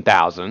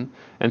 15,000.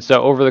 And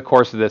so over the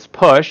course of this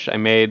push, I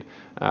made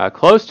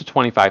close to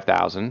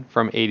 25,000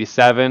 from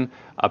 87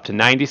 up to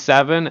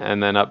 97,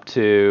 and then up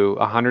to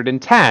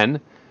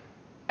 110.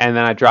 And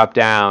then I dropped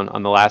down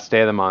on the last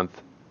day of the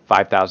month,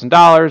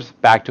 $5,000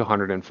 back to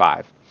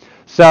 105.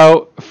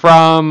 So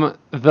from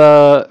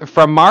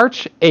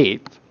March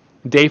 8th,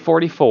 day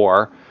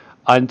 44,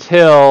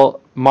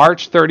 until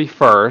March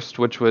 31st,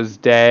 which was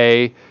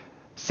day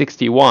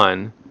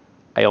 61,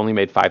 I only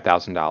made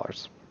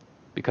 $5,000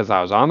 because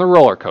I was on the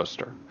roller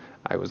coaster.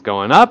 I was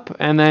going up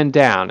and then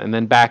down and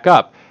then back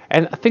up.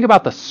 And think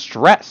about the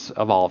stress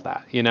of all of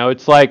that.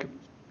 It's like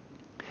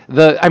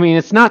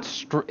it's not.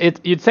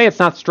 You'd say it's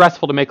not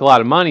stressful to make a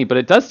lot of money, but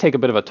it does take a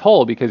bit of a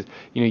toll because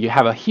you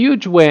have a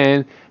huge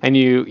win and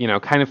you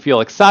kind of feel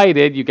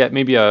excited. You get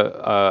maybe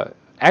a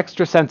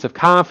extra sense of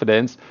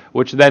confidence,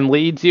 which then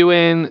leads you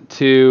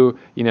into,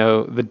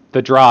 the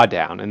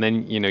drawdown. And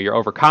then, you're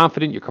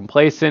overconfident, you're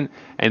complacent,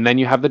 and then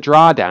you have the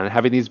drawdown. And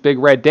having these big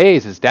red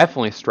days is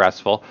definitely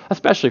stressful,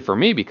 especially for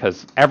me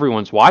because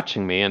everyone's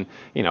watching me and,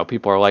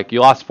 people are like, you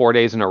lost 4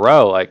 days in a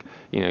row. Like,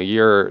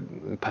 you're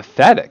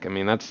pathetic. I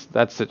mean,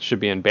 it should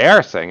be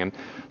embarrassing. And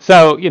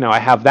so, I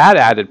have that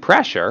added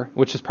pressure,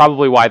 which is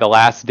probably why the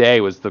last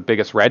day was the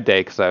biggest red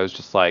day, because I was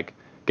just like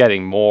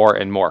getting more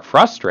and more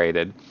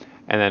frustrated,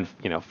 and then,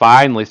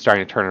 finally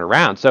starting to turn it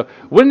around. So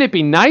wouldn't it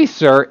be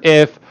nicer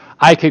if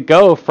I could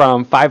go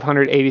from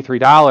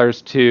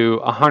 $583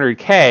 to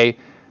 100K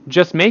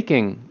just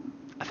making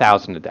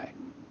 1,000 a day?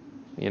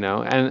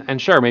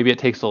 And sure, maybe it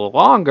takes a little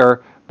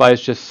longer, but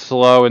it's just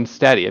slow and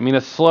steady. I mean,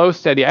 a slow,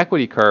 steady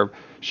equity curve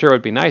sure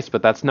would be nice,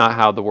 but that's not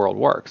how the world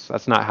works.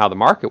 That's not how the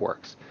market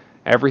works.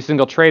 Every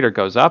single trader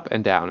goes up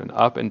and down and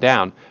up and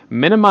down.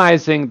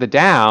 Minimizing the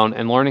down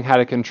and learning how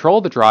to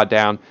control the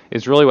drawdown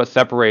is really what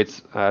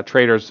separates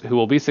traders who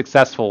will be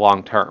successful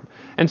long term.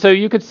 And so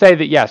you could say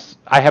that, yes,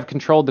 I have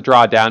controlled the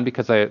drawdown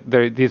because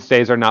these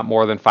days are not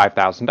more than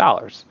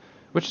 $5,000,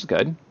 which is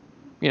good,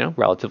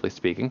 relatively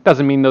speaking.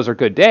 Doesn't mean those are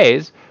good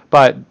days,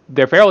 but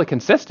they're fairly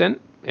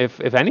consistent,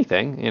 if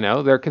anything.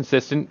 They're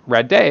consistent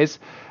red days,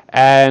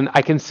 and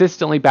I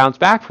consistently bounce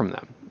back from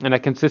them. And I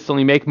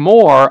consistently make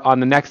more on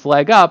the next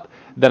leg up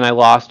than I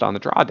lost on the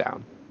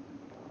drawdown.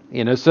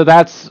 So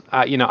that's,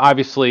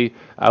 obviously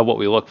what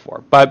we look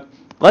for. But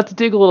let's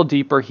dig a little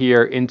deeper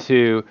here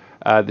into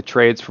the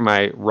trades for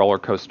my roller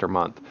coaster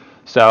month.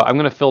 So I'm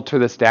going to filter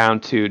this down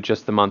to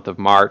just the month of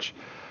March.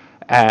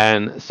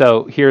 And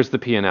so here's the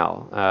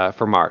P&L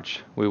for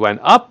March. We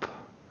went up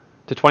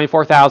to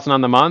 24,000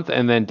 on the month,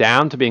 and then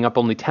down to being up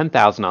only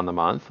 10,000 on the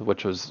month,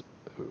 which was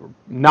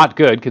not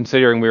good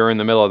considering we were in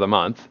the middle of the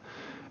month.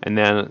 And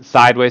then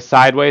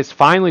sideways,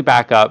 finally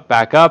back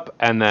up,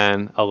 and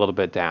then a little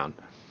bit down.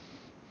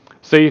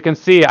 So you can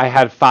see I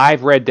had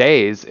 5 red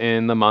days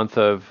in the month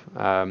of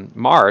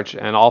March,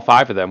 and all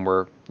 5 of them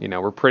were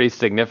pretty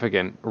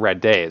significant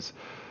red days.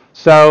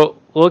 So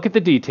look at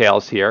the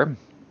details here.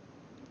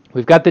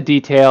 We've got the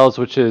details,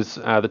 which is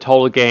the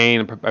total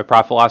gain, my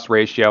profit loss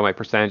ratio, my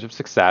percentage of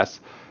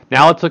success.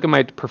 Now let's look at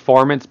my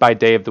performance by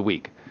day of the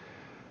week.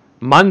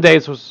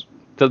 Mondays was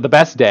the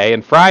best day,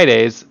 and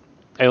Fridays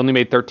I only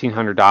made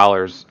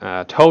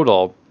 $1,300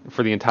 total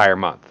for the entire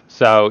month.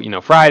 So,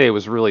 Friday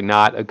was really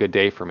not a good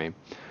day for me.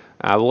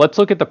 Let's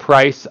look at the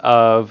price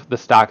of the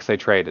stocks I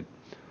traded.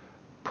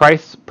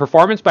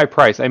 Performance by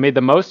price. I made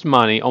the most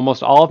money,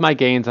 almost all of my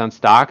gains on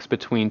stocks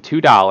between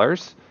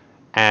 $2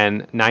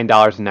 and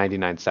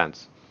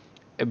 $9.99.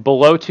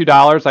 Below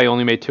 $2, I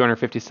only made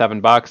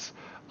 $257.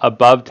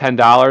 Above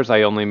 $10,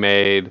 I only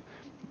made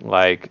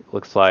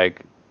looks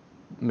like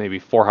maybe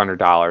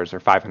 $400 or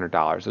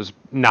 $500. It was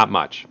not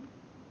much.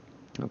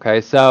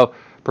 Okay, so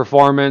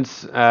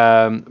performance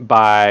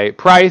by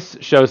price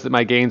shows that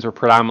my gains were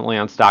predominantly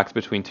on stocks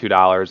between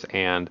 $2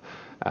 and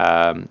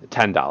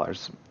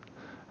 $10.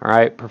 All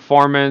right,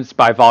 performance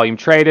by volume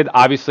traded,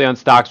 obviously on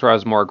stocks where I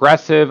was more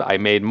aggressive, I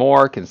made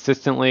more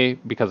consistently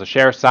because of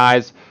share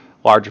size.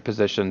 Larger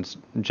positions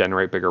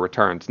generate bigger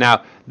returns.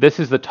 Now, this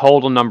is the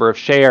total number of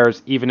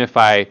shares, even if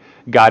I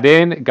got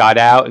in, got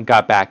out, and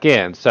got back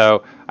in.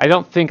 So I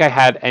don't think I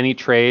had any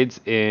trades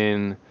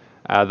in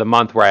the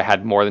month where I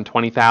had more than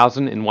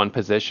 20,000 in one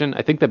position.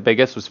 I think the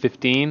biggest was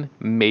 15,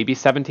 maybe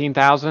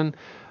 17,000.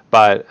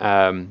 But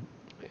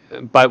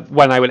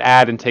when I would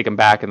add and take them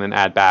back and then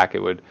add back, it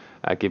would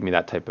give me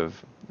that type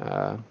of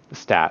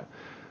stat.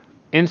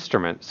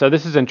 Instrument. So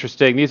this is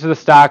interesting. These are the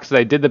stocks that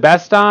I did the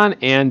best on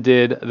and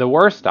did the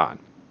worst on.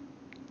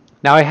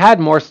 Now I had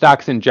more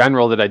stocks in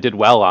general that I did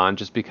well on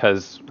just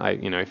because I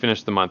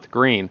finished the month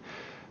green.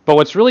 But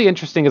what's really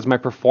interesting is my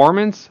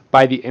performance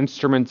by the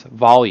instrument's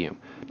volume.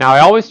 Now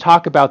I always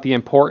talk about the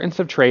importance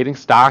of trading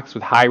stocks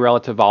with high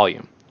relative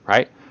volume,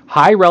 right?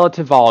 High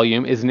relative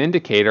volume is an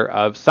indicator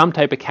of some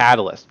type of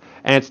catalyst,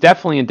 and it's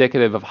definitely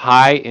indicative of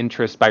high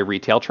interest by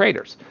retail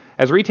traders.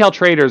 As retail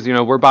traders,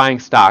 we're buying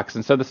stocks,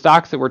 and so the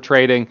stocks that we're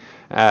trading,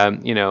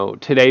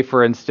 today,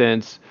 for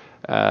instance,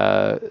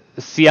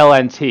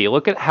 CLNT,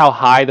 look at how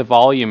high the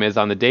volume is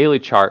on the daily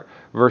chart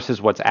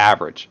versus what's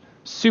average.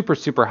 Super,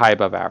 super high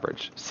above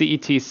average.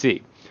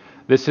 CETC,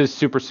 this is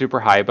super, super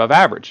high above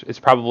average. It's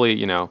probably,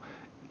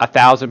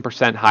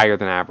 1,000% higher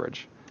than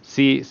average.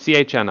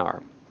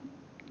 CHNR,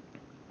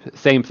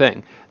 same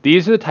thing.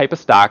 These are the type of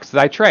stocks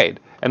that I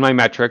trade, and my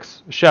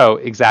metrics show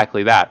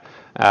exactly that.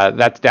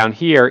 That's down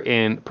here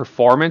in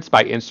performance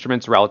by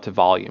instruments relative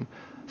volume.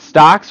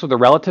 Stocks with a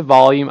relative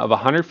volume of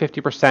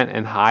 150%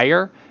 and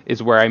higher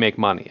is where I make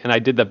money. And I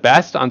did the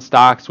best on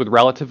stocks with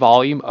relative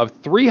volume of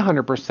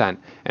 300%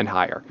 and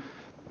higher.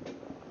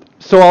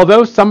 So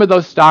although some of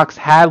those stocks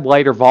had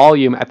lighter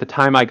volume at the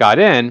time I got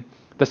in,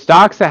 the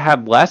stocks that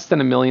had less than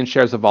 1 million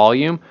shares of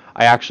volume,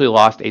 I actually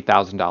lost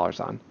 $8,000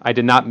 on. I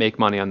did not make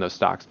money on those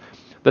stocks.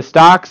 The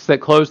stocks that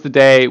close the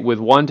day with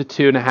 1 to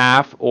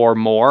 2.5 or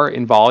more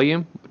in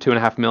volume,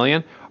 2.5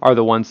 million, are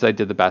the ones that I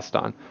did the best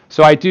on.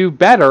 So I do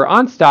better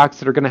on stocks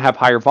that are going to have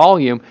higher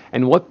volume.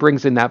 And what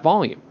brings in that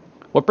volume?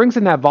 What brings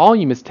in that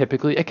volume is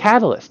typically a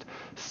catalyst,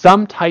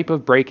 some type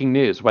of breaking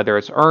news, whether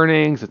it's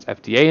earnings, it's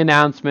FDA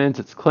announcements,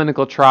 it's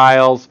clinical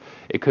trials.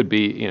 It could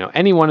be,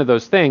 any one of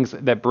those things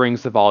that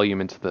brings the volume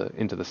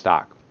into the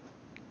stock.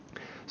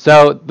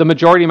 So the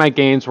majority of my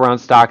gains were on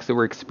stocks that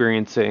were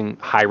experiencing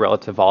high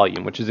relative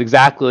volume, which is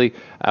exactly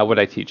what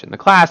I teach in the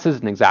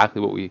classes and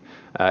exactly what we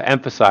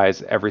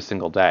emphasize every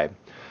single day.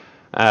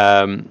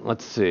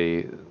 Let's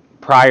see.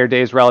 Prior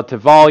day's relative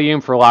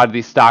volume for a lot of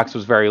these stocks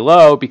was very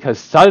low because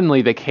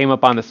suddenly they came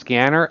up on the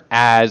scanner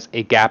as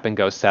a gap and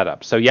go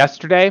setup. So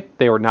yesterday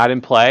they were not in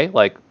play,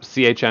 like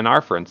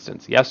CHNR for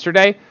instance.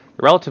 Yesterday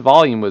the relative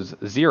volume was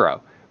 0,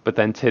 but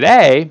then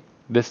today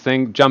this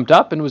thing jumped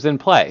up and was in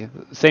play.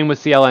 Same with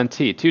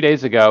CLNT. 2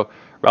 days ago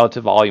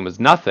relative volume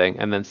was nothing,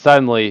 and then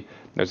suddenly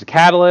there's a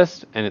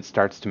catalyst and it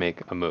starts to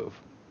make a move.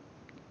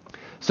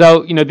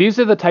 So, these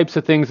are the types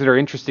of things that are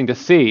interesting to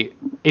see.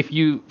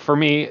 For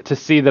me to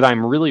see that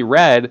I'm really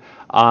red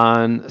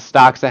on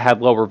stocks that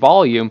had lower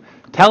volume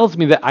tells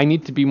me that I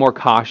need to be more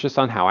cautious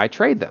on how I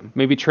trade them.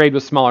 Maybe trade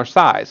with smaller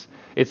size.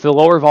 It's the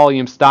lower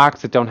volume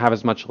stocks that don't have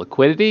as much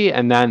liquidity.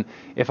 And then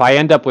if I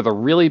end up with a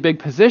really big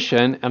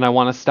position and I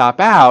want to stop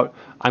out,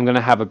 I'm going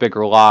to have a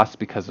bigger loss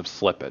because of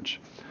slippage.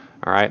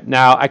 All right.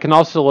 Now, I can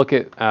also look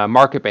at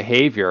market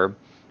behavior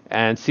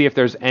and see if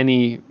there's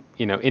any,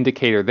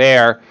 indicator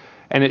there.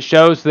 And it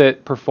shows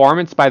that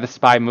performance by the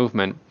SPY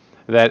movement,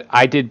 that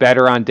I did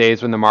better on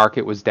days when the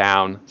market was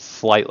down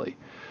slightly.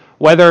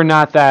 Whether or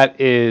not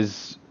that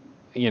is,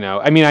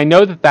 I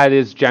know that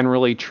is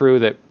generally true,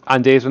 that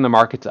on days when the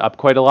market's up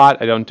quite a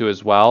lot, I don't do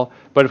as well.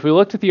 But if we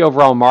looked at the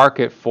overall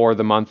market for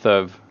the month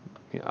of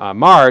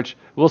March,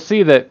 we'll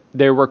see that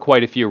there were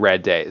quite a few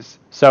red days.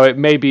 So it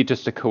may be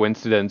just a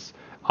coincidence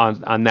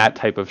on that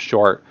type of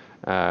short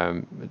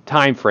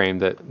time frame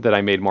that I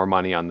made more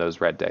money on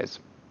those red days.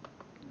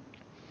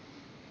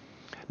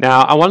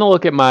 Now, I want to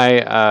look at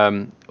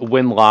my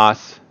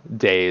win-loss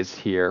days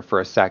here for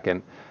a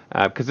second,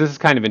 because this is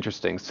kind of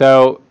interesting.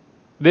 So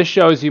this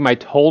shows you my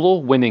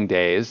total winning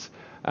days,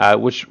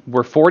 which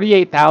were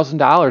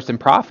 $48,000 in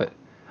profit.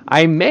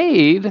 I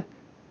made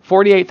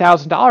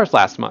 $48,000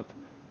 last month.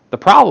 The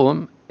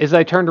problem is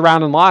I turned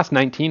around and lost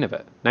 19 of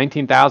it.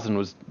 19,000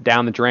 was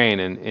down the drain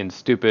in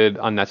stupid,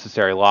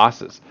 unnecessary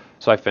losses.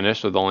 So I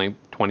finished with only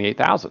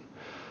 28,000.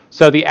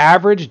 So the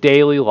average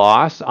daily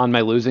loss on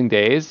my losing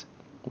days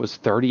was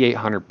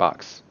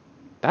 $3,800.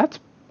 That's,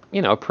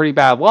 a pretty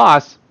bad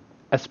loss,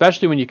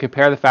 especially when you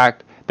compare the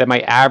fact that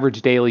my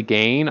average daily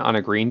gain on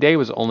a green day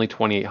was only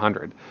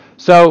 $2,800.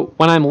 So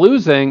when I'm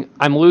losing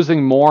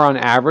more on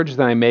average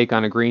than I make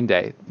on a green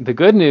day. The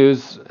good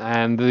news,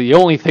 and the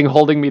only thing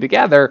holding me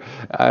together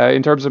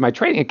in terms of my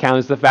trading account,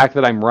 is the fact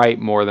that I'm right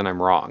more than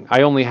I'm wrong.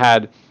 I only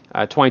had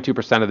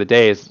 22% of the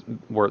days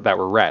that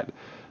were red.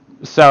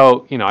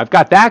 So, I've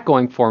got that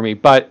going for me.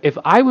 But if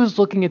I was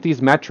looking at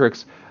these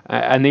metrics,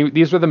 and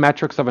these were the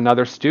metrics of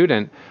another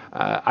student,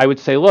 I would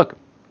say, look,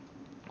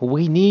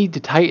 we need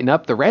to tighten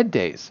up the red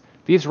days.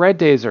 These red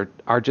days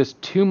are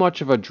just too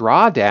much of a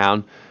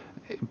drawdown,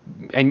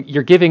 and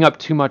you're giving up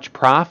too much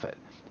profit.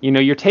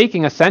 You're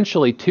taking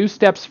essentially 2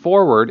 steps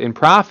forward in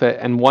profit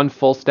and 1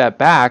 full step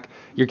back.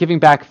 You're giving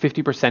back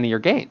 50% of your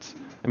gains.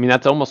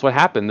 That's almost what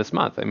happened this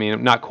month.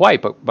 Not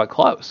quite, but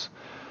close.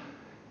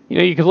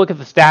 You can look at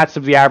the stats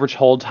of the average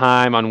hold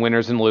time on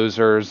winners and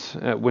losers,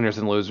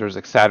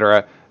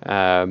 etc.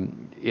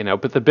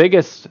 But the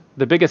biggest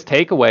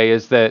takeaway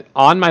is that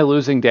on my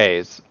losing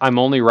days, I'm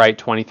only right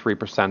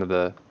 23%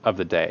 of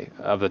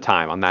the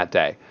time on that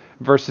day,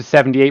 versus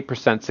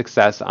 78%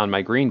 success on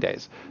my green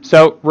days.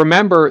 So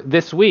remember,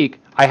 this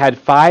week I had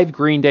 5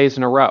 green days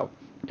in a row,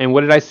 and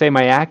what did I say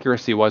my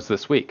accuracy was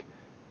this week?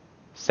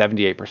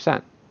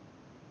 78%.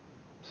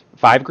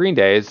 5 green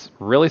days,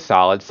 really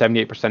solid,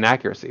 78%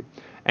 accuracy.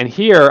 And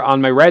here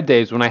on my red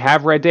days, when I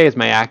have red days,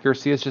 my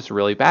accuracy is just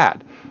really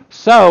bad.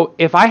 So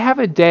if I have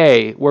a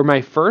day where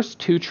my first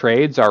 2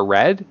 trades are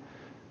red,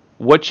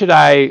 what should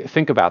I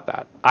think about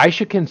that? I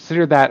should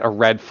consider that a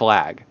red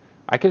flag.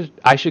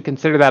 I should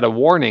consider that a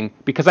warning,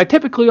 because I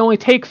typically only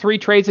take 3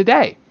 trades a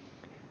day,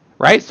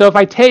 right? So if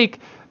I take,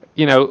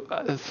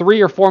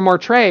 3 or 4 more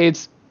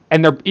trades,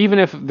 and even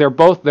if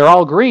they're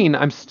all green,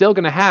 I'm still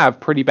going to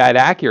have pretty bad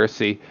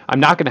accuracy. I'm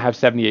not going to have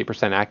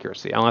 78%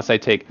 accuracy unless I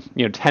take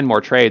 10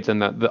 more trades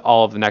and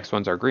all of the next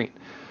ones are green.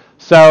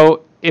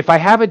 So if I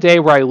have a day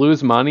where I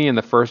lose money in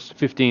the first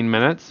 15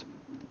 minutes,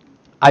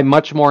 I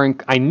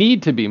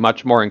need to be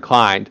much more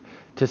inclined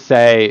to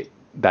say,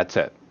 that's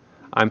it.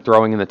 I'm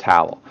throwing in the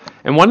towel.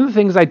 And one of the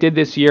things I did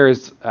this year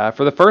is,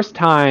 for the first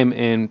time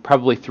in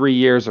probably 3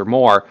 years or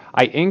more,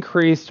 I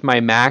increased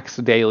my max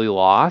daily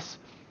loss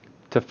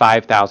to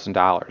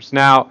 $5,000.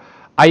 Now,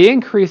 I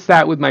increased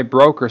that with my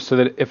broker so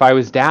that if I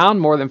was down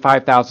more than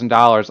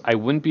 $5,000, I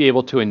wouldn't be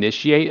able to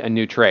initiate a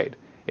new trade.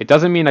 It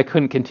doesn't mean I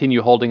couldn't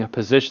continue holding a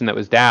position that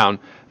was down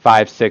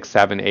 5, 6,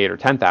 7, 8, or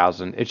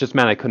 10,000. It just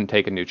meant I couldn't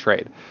take a new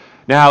trade.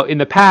 Now, in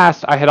the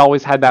past, I had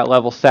always had that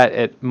level set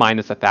at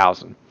minus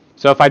 1,000.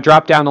 So if I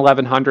dropped down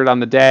 1,100 on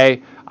the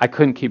day, I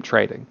couldn't keep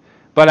trading.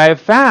 But I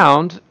have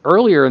found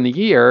earlier in the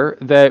year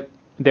that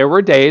there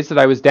were days that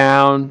I was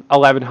down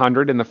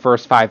 1,100 in the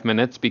first 5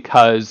 minutes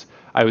because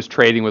I was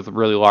trading with a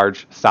really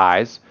large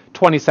size.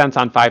 20 cents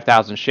on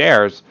 5,000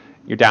 shares,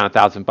 you're down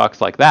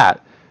 $1,000 like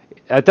that.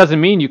 That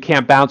doesn't mean you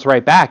can't bounce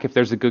right back if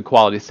there's a good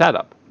quality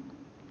setup,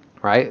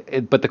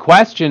 right? But the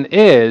question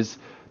is,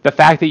 the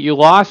fact that you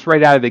lost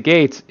right out of the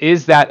gates,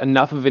 is that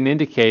enough of an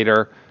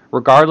indicator,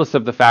 regardless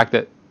of the fact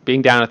that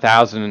being down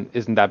 1,000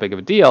 isn't that big of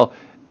a deal?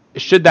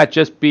 Should that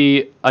just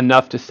be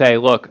enough to say,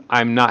 look,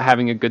 I'm not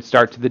having a good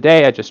start to the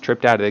day, I just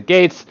tripped out of the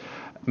gates,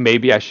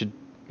 maybe I should,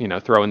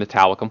 throw in the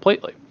towel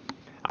completely?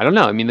 I don't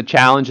know. I mean, the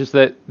challenge is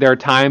that there are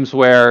times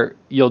where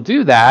you'll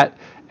do that,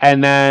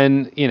 and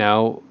then,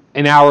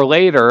 an hour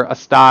later, a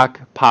stock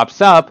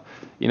pops up,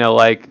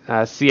 like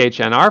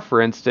CHNR,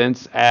 for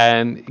instance,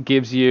 and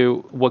gives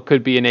you what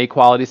could be an A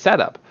quality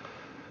setup.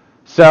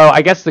 So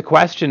I guess the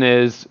question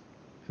is,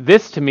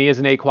 this to me is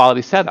an A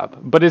quality setup,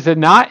 but is it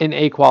not an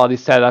A quality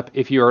setup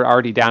if you're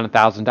already down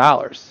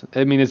 $1,000?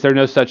 I mean, is there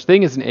no such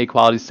thing as an A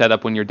quality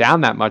setup when you're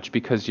down that much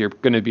because you're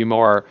going to be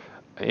more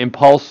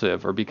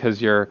impulsive, or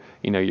because you're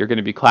going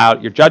to be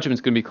your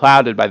judgment's going to be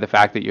clouded by the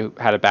fact that you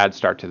had a bad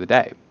start to the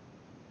day?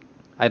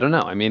 I don't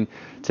know. I mean,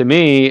 to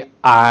me,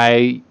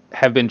 I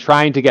have been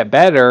trying to get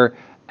better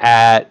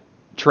at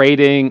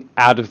trading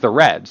out of the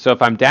red. So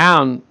if I'm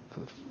down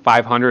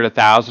 500,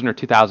 1,000, or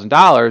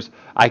 $2,000,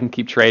 I can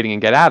keep trading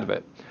and get out of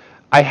it.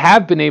 I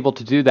have been able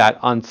to do that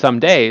on some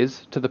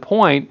days to the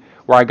point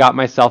where I got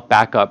myself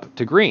back up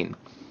to green.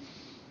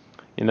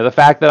 The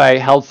fact that I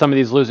held some of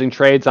these losing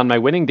trades on my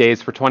winning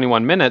days for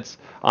 21 minutes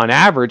on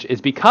average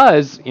is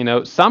because,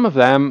 some of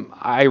them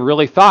I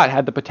really thought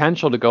had the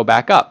potential to go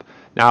back up.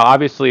 Now,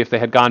 obviously, if they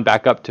had gone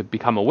back up to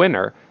become a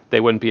winner, they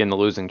wouldn't be in the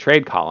losing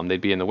trade column.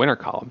 They'd be in the winner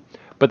column.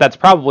 But that's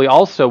probably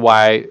also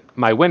why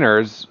my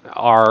winners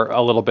are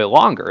a little bit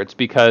longer. It's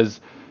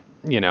because,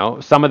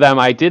 some of them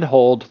I did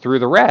hold through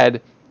the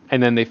red,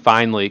 and then they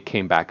finally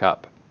came back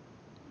up.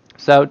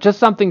 So just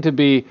something to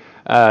be,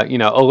 a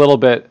little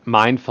bit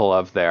mindful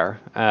of there.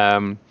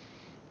 And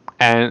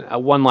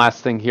one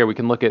last thing here, we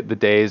can look at the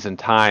days and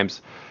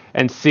times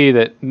and see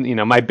that,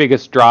 my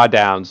biggest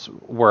drawdowns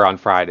were on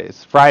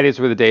Fridays. Fridays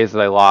were the days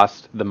that I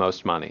lost the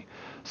most money.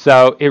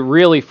 So it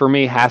really, for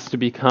me, has to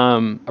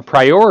become a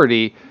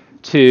priority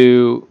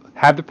to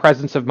have the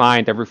presence of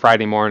mind every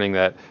Friday morning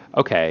that,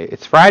 okay,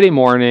 it's Friday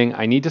morning,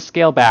 I need to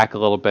scale back a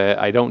little bit.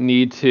 I don't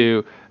need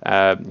to,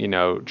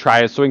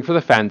 try to swing for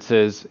the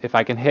fences. If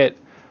I can hit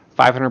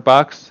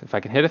 $500, if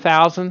I can hit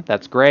 1,000,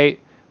 that's great.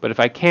 But if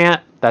I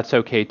can't, that's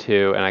okay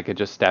too. And I could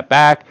just step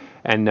back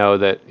and know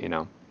that,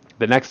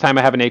 the next time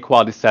I have an A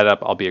quality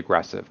setup, I'll be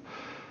aggressive.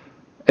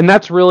 And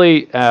that's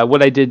really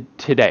what I did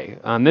today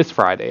on this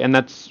Friday. And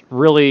that's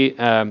really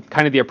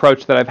kind of the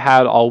approach that I've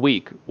had all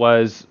week,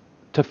 was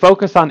to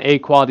focus on A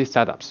quality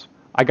setups.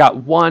 I got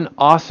one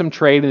awesome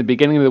trade in the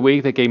beginning of the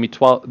week that gave me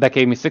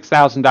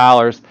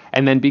 $6,000,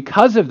 and then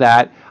because of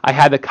that, I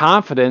had the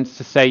confidence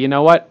to say, you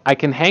know what, I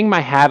can hang my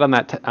hat on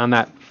that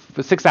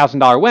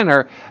 $6,000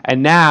 winner,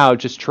 and now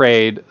just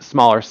trade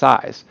smaller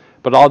size.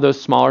 But all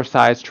those smaller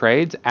size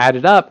trades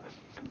added up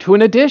to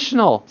an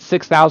additional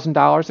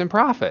 $6,000 in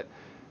profit,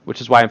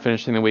 which is why I'm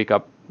finishing the week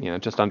up,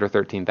 just under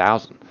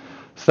 13,000.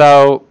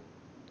 So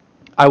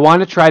I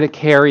want to try to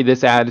carry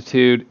this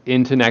attitude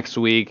into next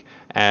week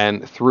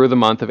and through the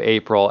month of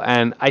April.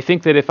 And I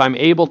think that if I'm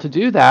able to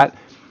do that,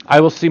 I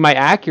will see my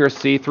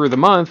accuracy through the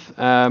month,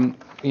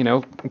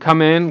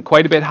 come in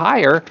quite a bit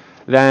higher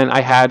than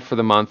I had for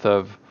the month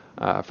of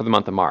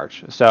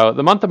March. So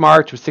the month of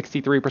March was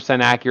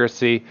 63%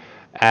 accuracy,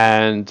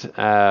 and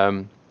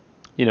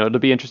it'll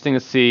be interesting to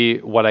see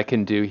what I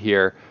can do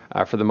here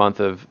for the month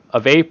of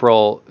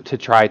April to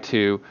try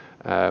to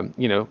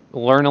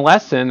learn a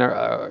lesson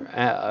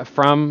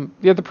from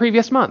the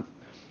previous month.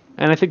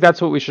 And I think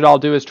that's what we should all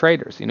do as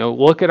traders.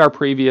 Look at our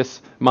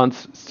previous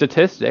month's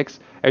statistics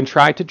and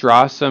try to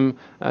draw some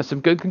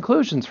good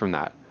conclusions from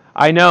that.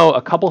 I know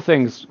a couple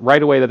things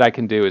right away that I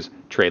can do is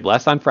trade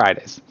less on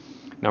Fridays.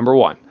 Number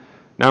one.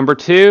 Number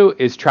two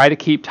is try to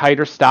keep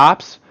tighter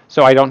stops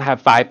so I don't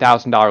have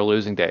 $5,000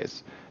 losing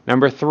days.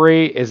 Number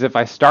three is if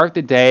I start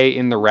the day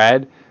in the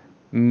red,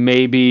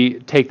 maybe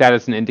take that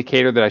as an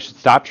indicator that I should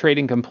stop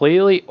trading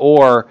completely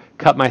or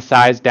cut my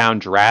size down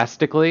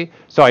drastically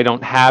so I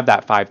don't have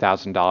that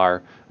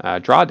 $5,000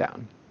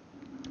 drawdown.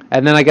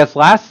 And then I guess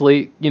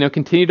lastly,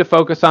 continue to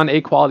focus on A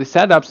quality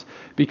setups,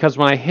 because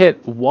when I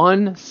hit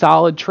one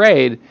solid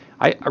trade,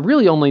 I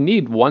really only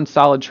need one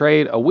solid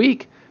trade a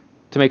week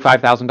to make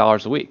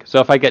 $5,000 a week. So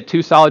if I get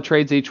two solid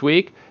trades each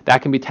week,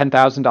 that can be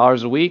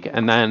 $10,000 a week.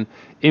 And then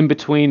in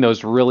between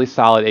those really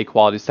solid A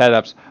quality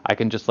setups, I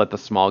can just let the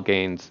small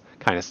gains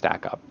kind of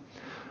stack up.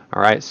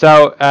 All right.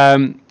 So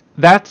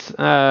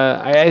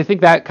I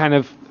think that kind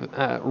of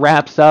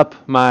wraps up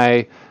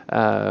my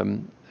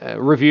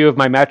review of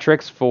my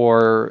metrics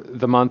for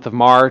the month of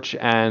March,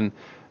 and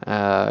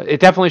it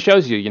definitely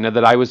shows you,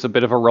 that I was a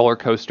bit of a roller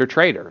coaster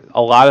trader.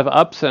 A lot of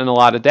ups and a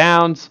lot of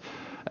downs,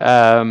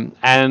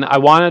 and I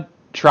want to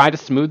try to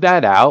smooth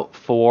that out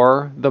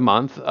for the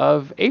month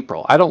of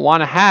April. I don't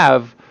want to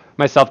have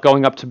myself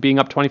going up to being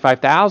up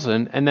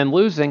 25,000 and then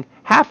losing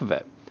half of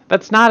it.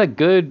 That's not a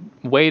good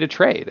way to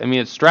trade. I mean,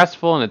 it's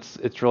stressful and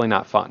it's really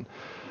not fun.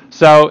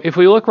 So if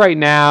we look right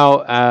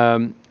now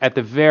at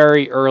the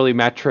very early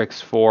metrics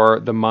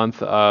for the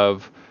month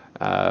of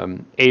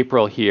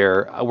April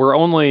here,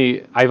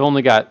 I've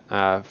only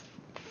got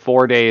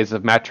 4 days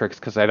of metrics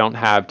because I don't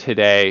have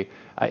today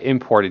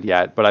imported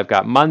yet, but I've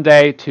got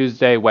Monday,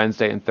 Tuesday,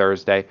 Wednesday, and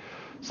Thursday.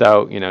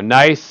 So,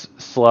 nice,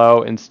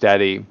 slow, and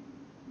steady.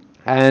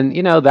 And,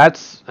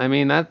 that's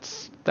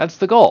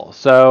the goal.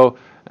 So,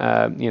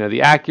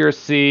 the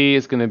accuracy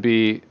is going to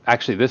be,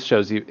 actually, this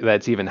shows you that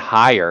it's even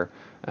higher,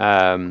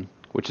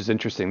 which is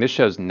interesting. This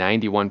shows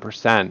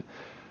 91%.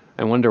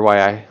 I wonder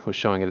why I was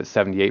showing it at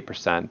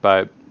 78%.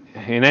 But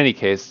in any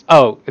case,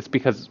 it's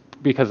because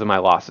of my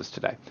losses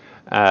today.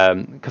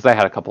 Because I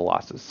had a couple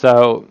losses.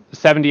 So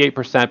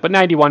 78%, but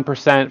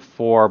 91%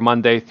 for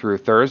Monday through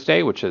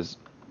Thursday, which is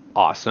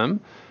awesome.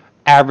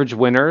 Average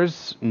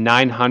winners,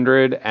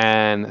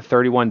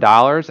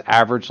 $931.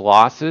 Average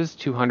losses,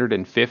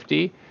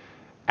 $250.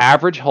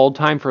 Average hold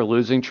time for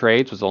losing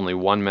trades was only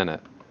 1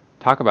 minute.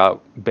 Talk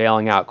about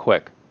bailing out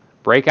quick.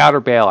 Breakout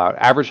or bailout.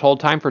 Average hold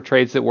time for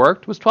trades that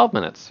worked was 12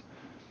 minutes.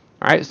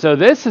 All right, so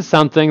this is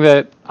something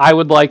that I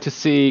would like to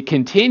see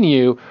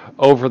continue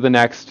over the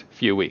next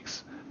few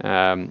weeks.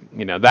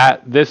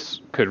 This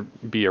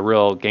could be a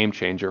real game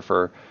changer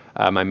for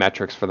my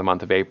metrics for the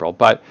month of April.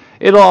 But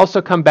it'll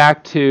also come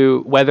back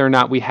to whether or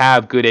not we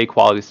have good A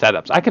quality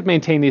setups. I could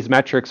maintain these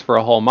metrics for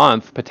a whole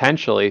month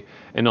potentially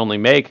and only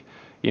make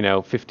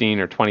 15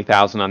 or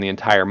 20,000 on the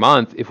entire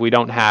month if we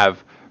don't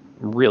have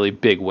really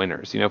big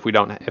winners.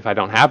 If I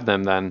don't have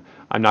them, then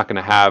I'm not going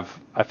to have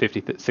a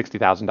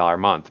 $60,000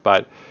 month.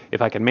 But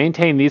if I can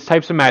maintain these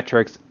types of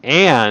metrics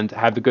and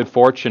have the good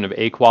fortune of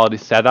A quality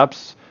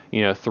setups,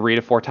 3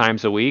 to 4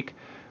 times a week,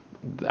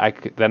 I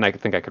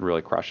think I could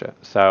really crush it.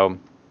 So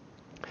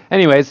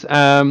anyways,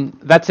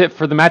 that's it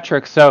for the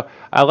metrics. So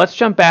let's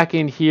jump back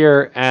in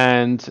here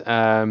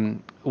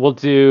and we'll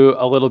do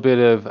a little bit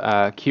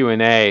of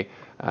Q&A.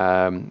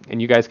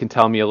 And you guys can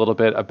tell me a little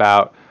bit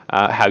about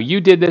how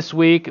you did this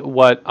week,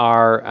 what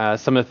are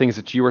some of the things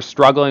that you were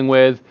struggling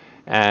with,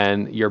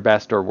 and your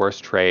best or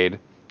worst trade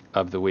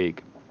of the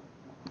week.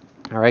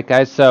 All right,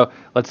 guys, so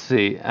let's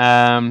see.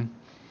 I'm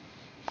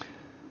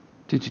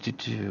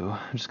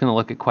just going to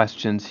look at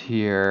questions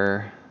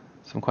here.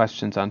 Some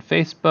questions on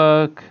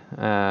Facebook.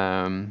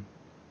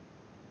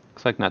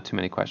 Looks like not too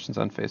many questions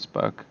on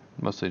Facebook,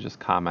 mostly just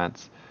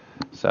comments.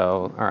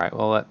 So, all right,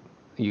 well, let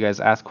you guys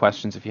ask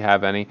questions if you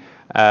have any.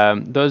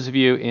 Those of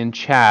you in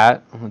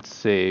chat, let's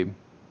see.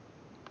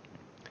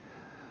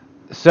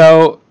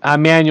 So,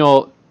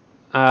 Manuel,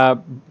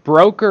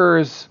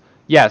 brokers,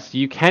 yes,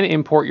 you can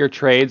import your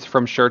trades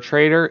from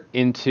SureTrader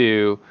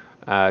into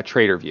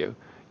TraderView.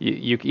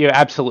 You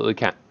absolutely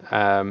can.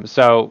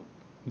 So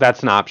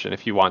that's an option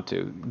if you want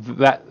to.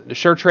 That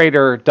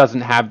SureTrader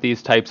doesn't have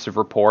these types of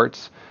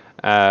reports.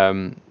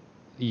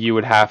 You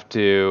would have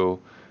to,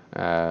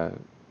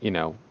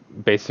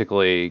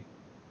 basically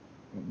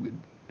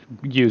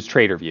use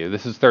TraderView.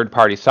 This is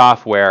third-party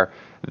software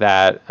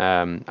that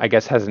I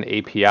guess has an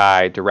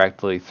API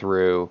directly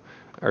through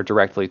or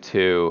directly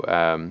to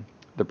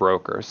the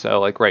broker.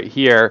 So like right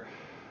here,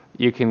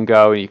 you can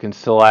go and you can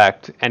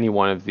select any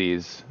one of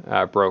these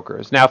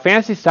brokers. Now,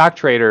 Fantasy Stock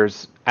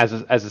Traders as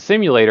a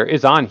simulator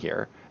is on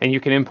here, and you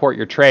can import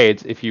your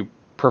trades if you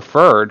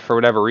preferred, for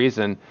whatever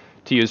reason,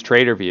 to use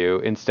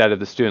TraderView instead of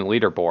the student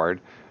leaderboard.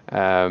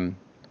 I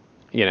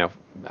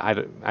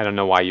don't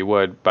know why you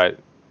would, but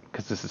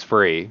because this is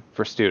free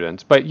for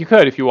students, but you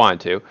could if you wanted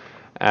to.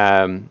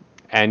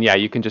 And yeah,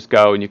 you can just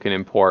go and you can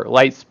import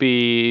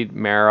Lightspeed,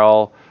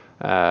 Merrill,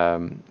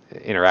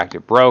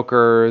 Interactive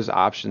Brokers,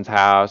 Options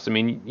House. I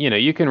mean,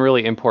 you can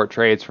really import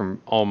trades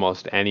from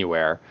almost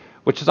anywhere,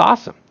 which is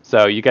awesome.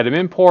 So you get them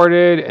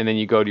imported, and then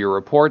you go to your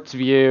reports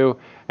view,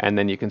 and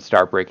then you can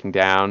start breaking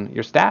down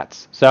your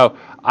stats. So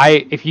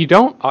if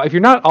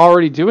you're not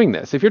already doing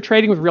this, if you're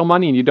trading with real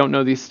money and you don't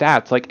know these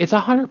stats, like it's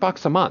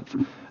 $100 a month.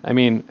 I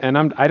mean, and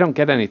I don't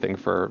get anything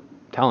for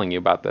telling you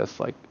about this.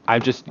 Like I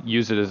just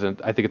use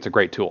it I think it's a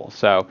great tool.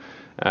 So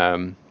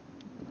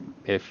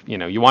if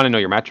you want to know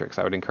your metrics,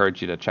 I would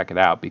encourage you to check it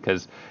out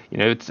because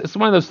it's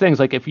one of those things.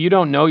 Like if you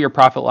don't know your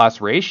profit loss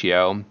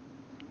ratio,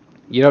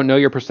 you don't know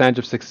your percentage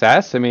of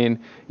success. I mean,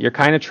 you're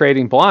kind of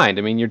trading blind.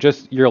 I mean,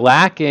 you're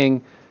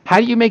lacking. How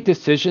do you make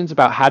decisions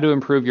about how to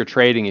improve your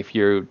trading if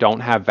you don't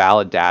have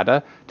valid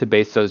data to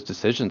base those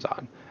decisions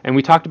on? And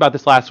we talked about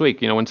this last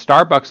week. When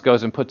Starbucks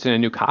goes and puts in a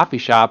new coffee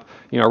shop,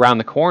 around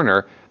the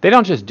corner, they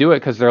don't just do it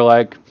because they're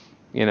like,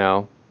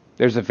 they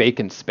there's a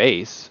vacant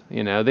space.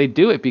 They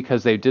do it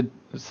because they did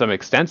some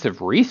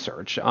extensive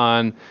research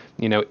on,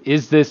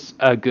 is this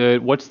a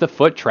good, what's the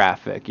foot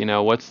traffic,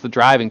 what's the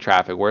driving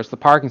traffic, where's the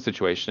parking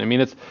situation. I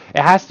mean, it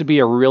has to be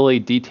a really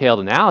detailed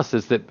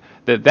analysis that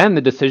then the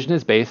decision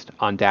is based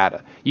on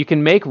data. You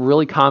can make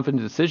really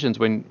confident decisions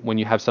when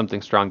you have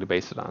something strong to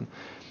base it on.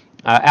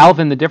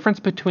 Alvin, the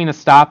difference between a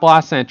stop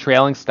loss and a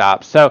trailing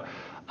stop. So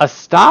a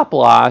stop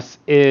loss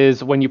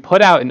is when you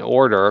put out an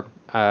order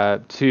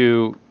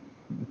to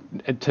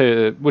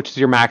which is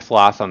your max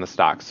loss on the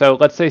stock. So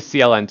let's say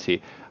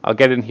CLNT. I'll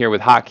get in here with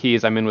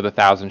hotkeys. I'm in with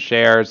 1,000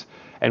 shares,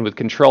 and with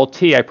Control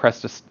T, I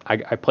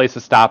place a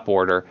stop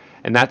order,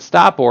 and that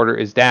stop order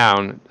is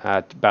down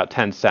about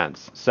 10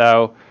 cents.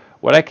 So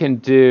what I can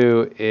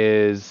do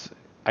is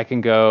I can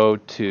go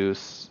to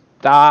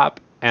stop,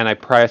 and I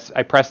press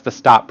the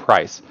stop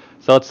price.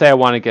 So let's say I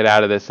want to get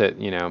out of this at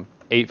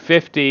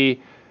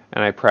 850,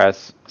 and I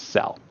press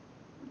sell.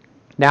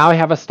 Now I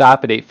have a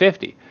stop at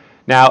 850.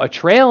 Now a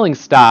trailing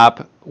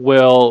stop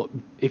will,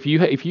 if you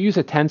use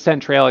a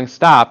 10-cent trailing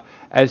stop,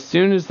 as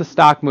soon as the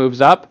stock moves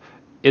up,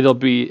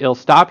 it'll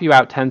stop you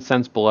out 10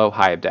 cents below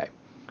high of day.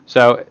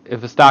 So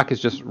if the stock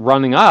is just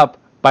running up,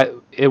 but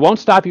it won't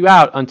stop you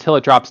out until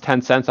it drops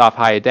 10 cents off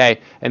high of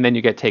day, and then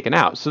you get taken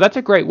out. So that's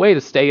a great way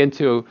to stay in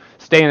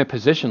a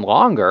position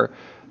longer.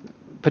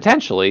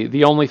 Potentially,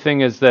 the only thing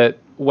is that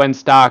when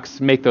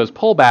stocks make those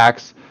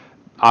pullbacks,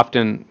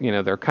 often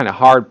they're kind of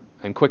hard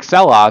and quick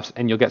sell-offs,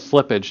 and you'll get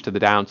slippage to the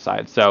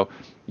downside. So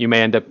you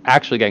may end up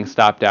actually getting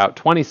stopped out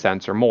 20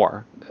 cents or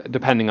more,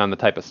 depending on the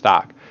type of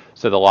stock.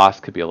 So the loss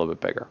could be a little bit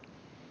bigger.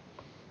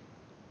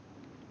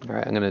 All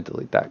right, I'm going to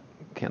delete that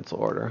cancel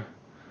order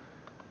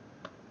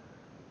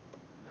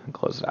and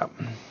close it out.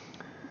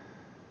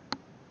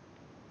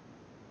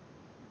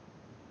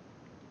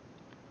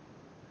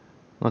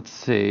 Let's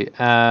see.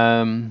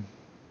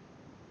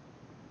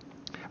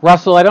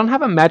 Russell, I don't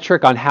have a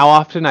metric on how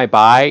often I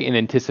buy in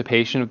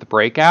anticipation of the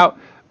breakout,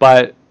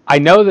 but I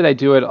know that I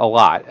do it a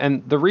lot.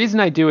 And the reason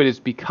I do it is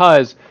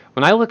because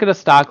when I look at a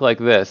stock like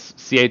this,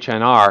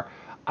 CHNR,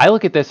 I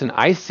look at this and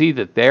I see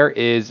that there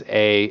is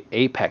a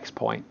apex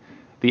point.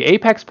 The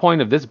apex point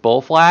of this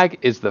bull flag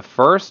is the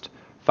first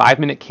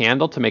 5-minute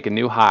candle to make a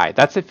new high.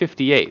 That's at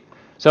 58.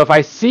 So if I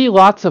see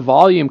lots of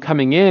volume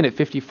coming in at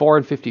 54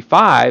 and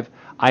 55,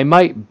 I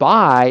might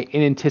buy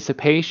in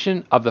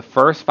anticipation of the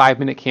first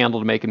 5-minute candle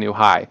to make a new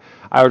high.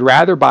 I would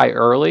rather buy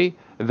early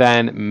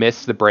than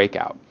miss the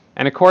breakout.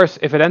 And of course,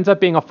 if it ends up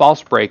being a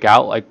false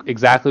breakout, like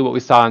exactly what we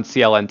saw in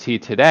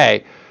CLNT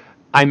today,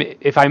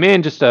 if I'm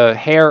in just a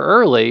hair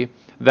early,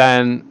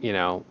 then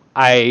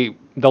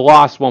the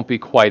loss won't be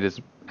quite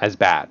as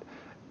bad.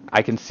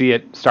 I can see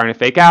it starting to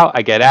fake out,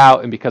 I get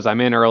out, and because I'm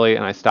in early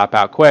and I stop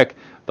out quick,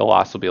 the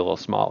loss will be a little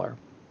smaller.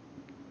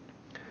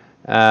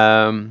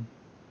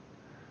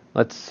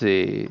 Let's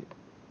see.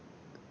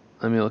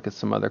 Let me look at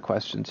some other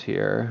questions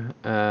here.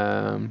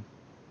 How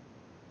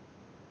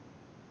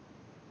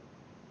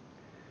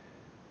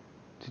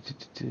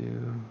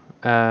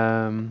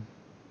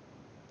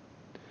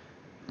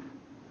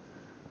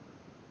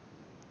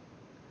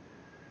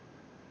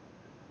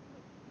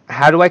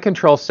do I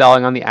control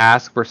selling on the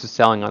ask versus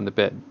selling on the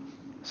bid?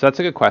 So that's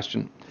a good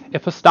question.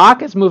 If a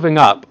stock is moving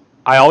up,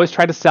 I always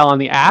try to sell on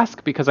the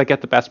ask because I get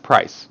the best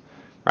price,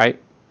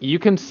 right? You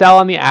can sell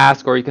on the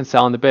ask or you can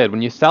sell on the bid.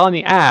 When you sell on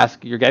the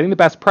ask, you're getting the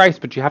best price,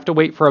 but you have to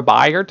wait for a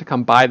buyer to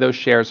come buy those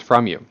shares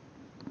from you.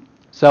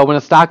 So when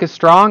a stock is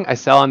strong, I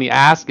sell on the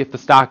ask. If the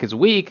stock is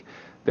weak,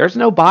 there's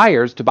no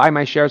buyers to buy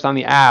my shares on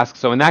the ask.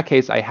 So in that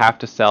case, I have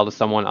to sell to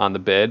someone on the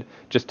bid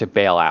just to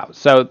bail out.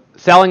 So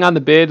selling on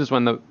the bid is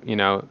when the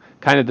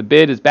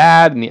bid is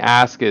bad and the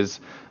ask is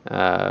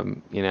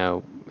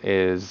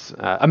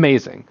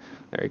amazing.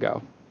 There you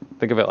go.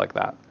 Think of it like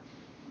that.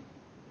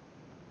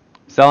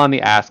 Sell on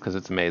the ask because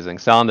it's amazing.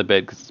 Sell on the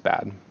bid because it's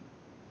bad.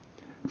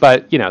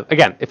 But,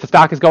 again, if the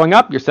stock is going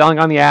up, you're selling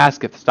on the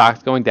ask. If the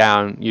stock's going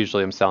down,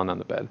 usually I'm selling on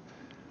the bid.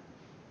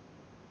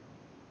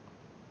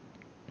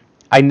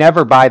 I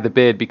never buy the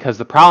bid because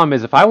the problem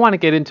is if I want to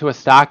get into a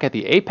stock at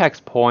the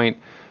apex point,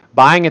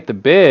 buying at the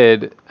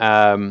bid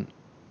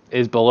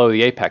is below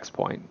the apex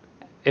point.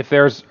 If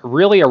there's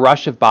really a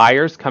rush of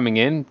buyers coming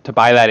in to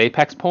buy that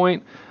apex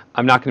point,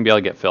 I'm not going to be able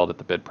to get filled at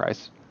the bid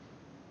price.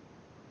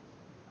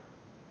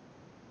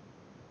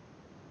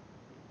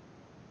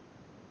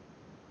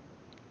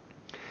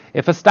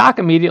 If a stock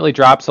immediately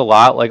drops a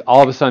lot, like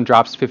all of a sudden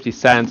drops 50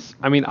 cents,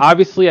 I mean,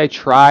 obviously I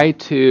try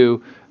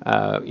to,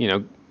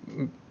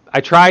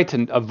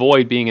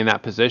 avoid being in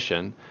that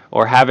position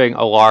or having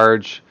a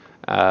large,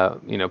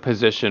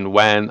 position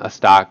when a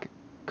stock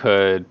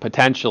could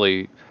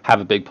potentially have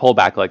a big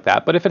pullback like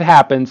that. But if it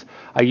happens,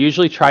 I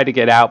usually try to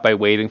get out by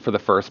waiting for the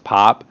first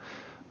pop.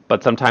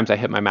 But sometimes I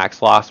hit my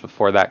max loss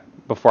before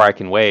I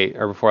can wait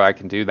or before I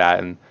can do that,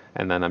 and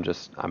then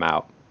I'm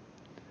out.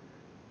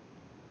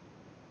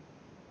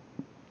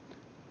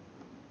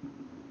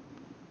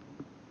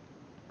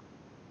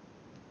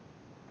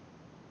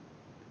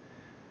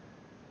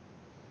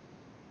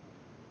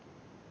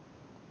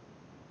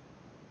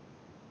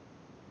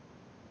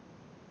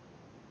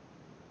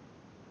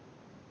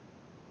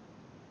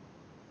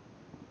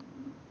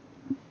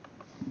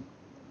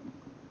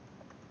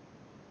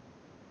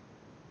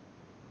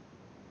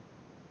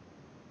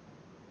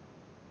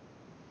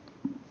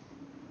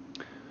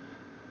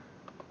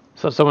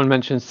 So someone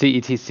mentioned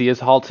CETC is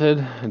halted.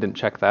 I didn't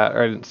check that,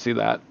 or I didn't see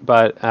that.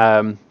 But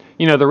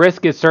the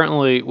risk is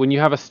certainly when you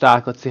have a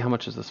stock. Let's see, how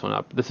much is this one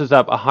up? This is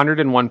up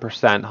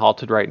 101%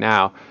 halted right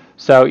now.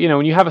 So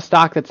when you have a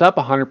stock that's up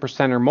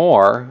 100% or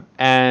more,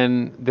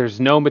 and there's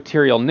no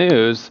material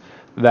news,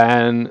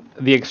 then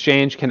the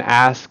exchange can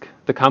ask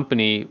the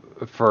company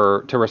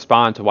to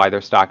respond to why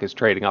their stock is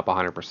trading up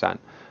 100%.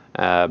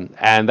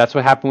 And that's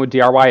what happened with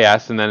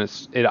DRYS, and then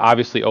it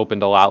obviously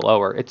opened a lot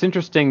lower. It's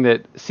interesting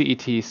that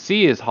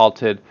CETC is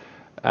halted,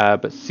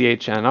 but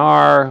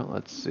CHNR,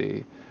 let's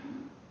see,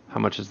 how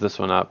much is this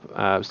one up?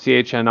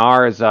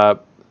 CHNR is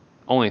up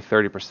only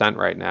 30%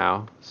 right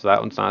now, so that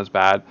one's not as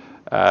bad.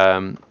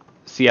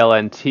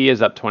 CLNT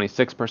is up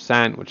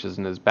 26%, which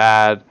isn't as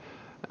bad.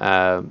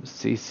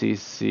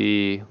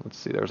 CCC, let's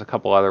see, there's a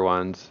couple other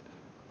ones.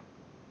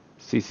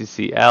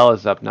 CCCL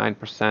is up 9%,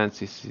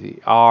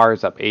 CCCR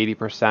is up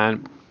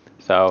 80%.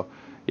 So,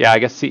 yeah, I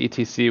guess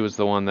CETC was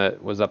the one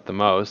that was up the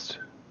most.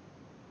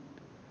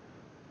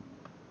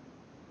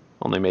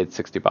 Only made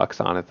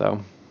 $60 on it though.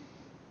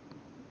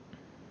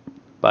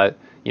 But,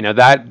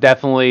 that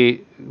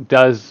definitely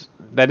does,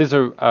 that is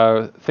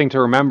a thing to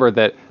remember,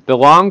 that the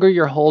longer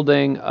you're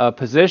holding a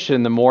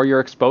position, the more your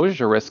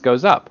exposure risk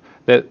goes up.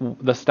 That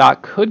the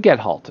stock could get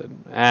halted,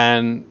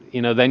 and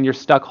then you're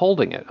stuck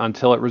holding it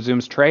until it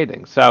resumes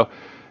trading. So,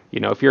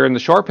 if you're in the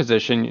short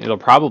position, it'll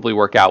probably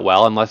work out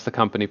well unless the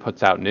company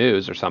puts out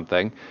news or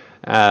something.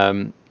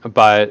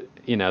 But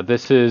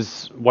this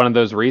is one of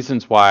those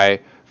reasons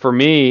why, for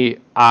me,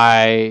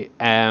 I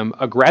am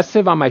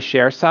aggressive on my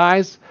share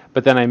size,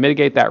 but then I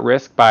mitigate that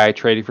risk by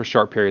trading for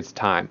short periods of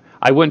time.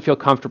 I wouldn't feel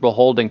comfortable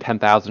holding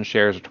 10,000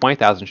 shares or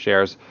 20,000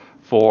 shares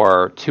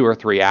for 2 or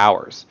 3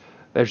 hours.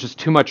 There's just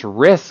too much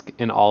risk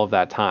in all of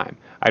that time.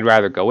 I'd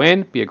rather go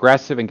in, be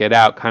aggressive, and get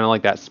out, kind of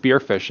like that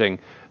spearfishing,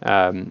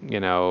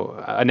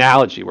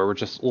 analogy, where we're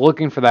just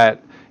looking for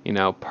that,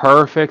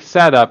 perfect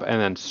setup and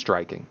then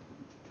striking.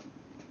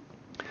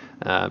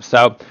 That's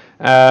going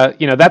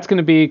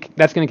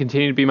to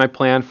continue to be my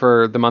plan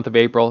for the month of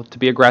April, to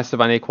be aggressive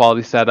on A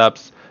quality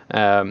setups,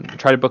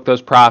 try to book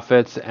those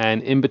profits,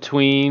 and in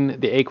between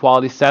the A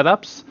quality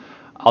setups,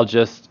 I'll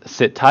just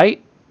sit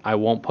tight. I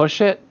won't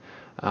push it.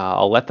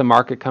 I'll let the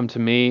market come to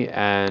me,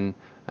 and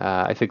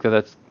I think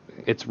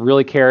it's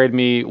really carried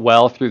me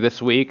well through this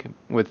week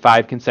with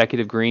 5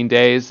 consecutive green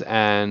days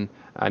and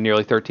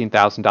nearly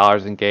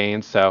 $13,000 in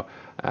gains. So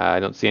I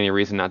don't see any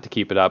reason not to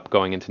keep it up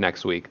going into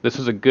next week. This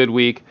was a good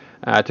week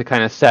to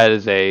kind of set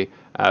as a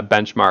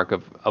benchmark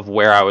of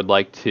where I would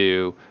like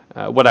to,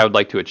 what I would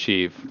like to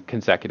achieve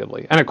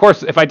consecutively. And of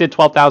course, if I did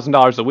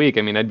 $12,000 a week,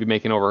 I'd be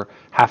making over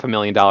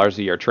 $500,000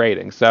 a year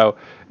trading. So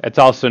it's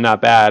also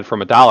not bad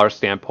from a dollar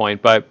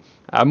standpoint, but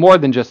more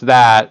than just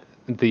that,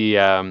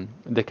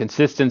 the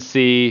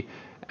consistency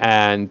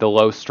and the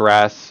low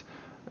stress,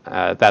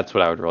 that's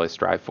what I would really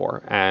strive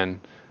for. And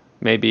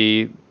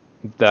maybe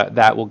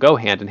that will go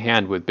hand in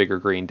hand with bigger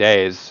green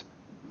days,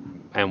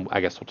 and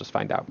I guess we'll just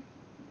find out.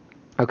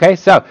 Okay,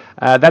 so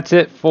that's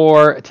it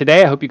for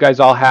today. I hope you guys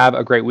all have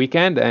a great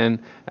weekend, and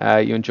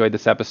you enjoyed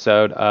this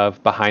episode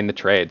of Behind the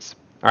Trades.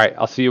 All right,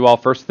 I'll see you all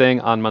first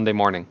thing on Monday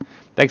morning.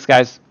 Thanks,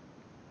 guys.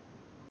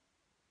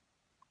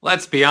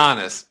 Let's be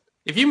honest.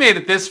 If you made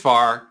it this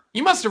far,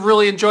 you must have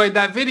really enjoyed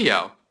that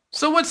video.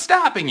 So what's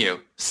stopping you?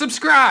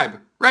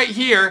 Subscribe right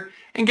here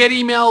and get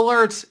email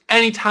alerts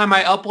anytime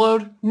I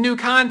upload new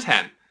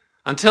content.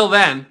 Until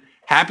then,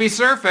 happy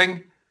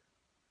surfing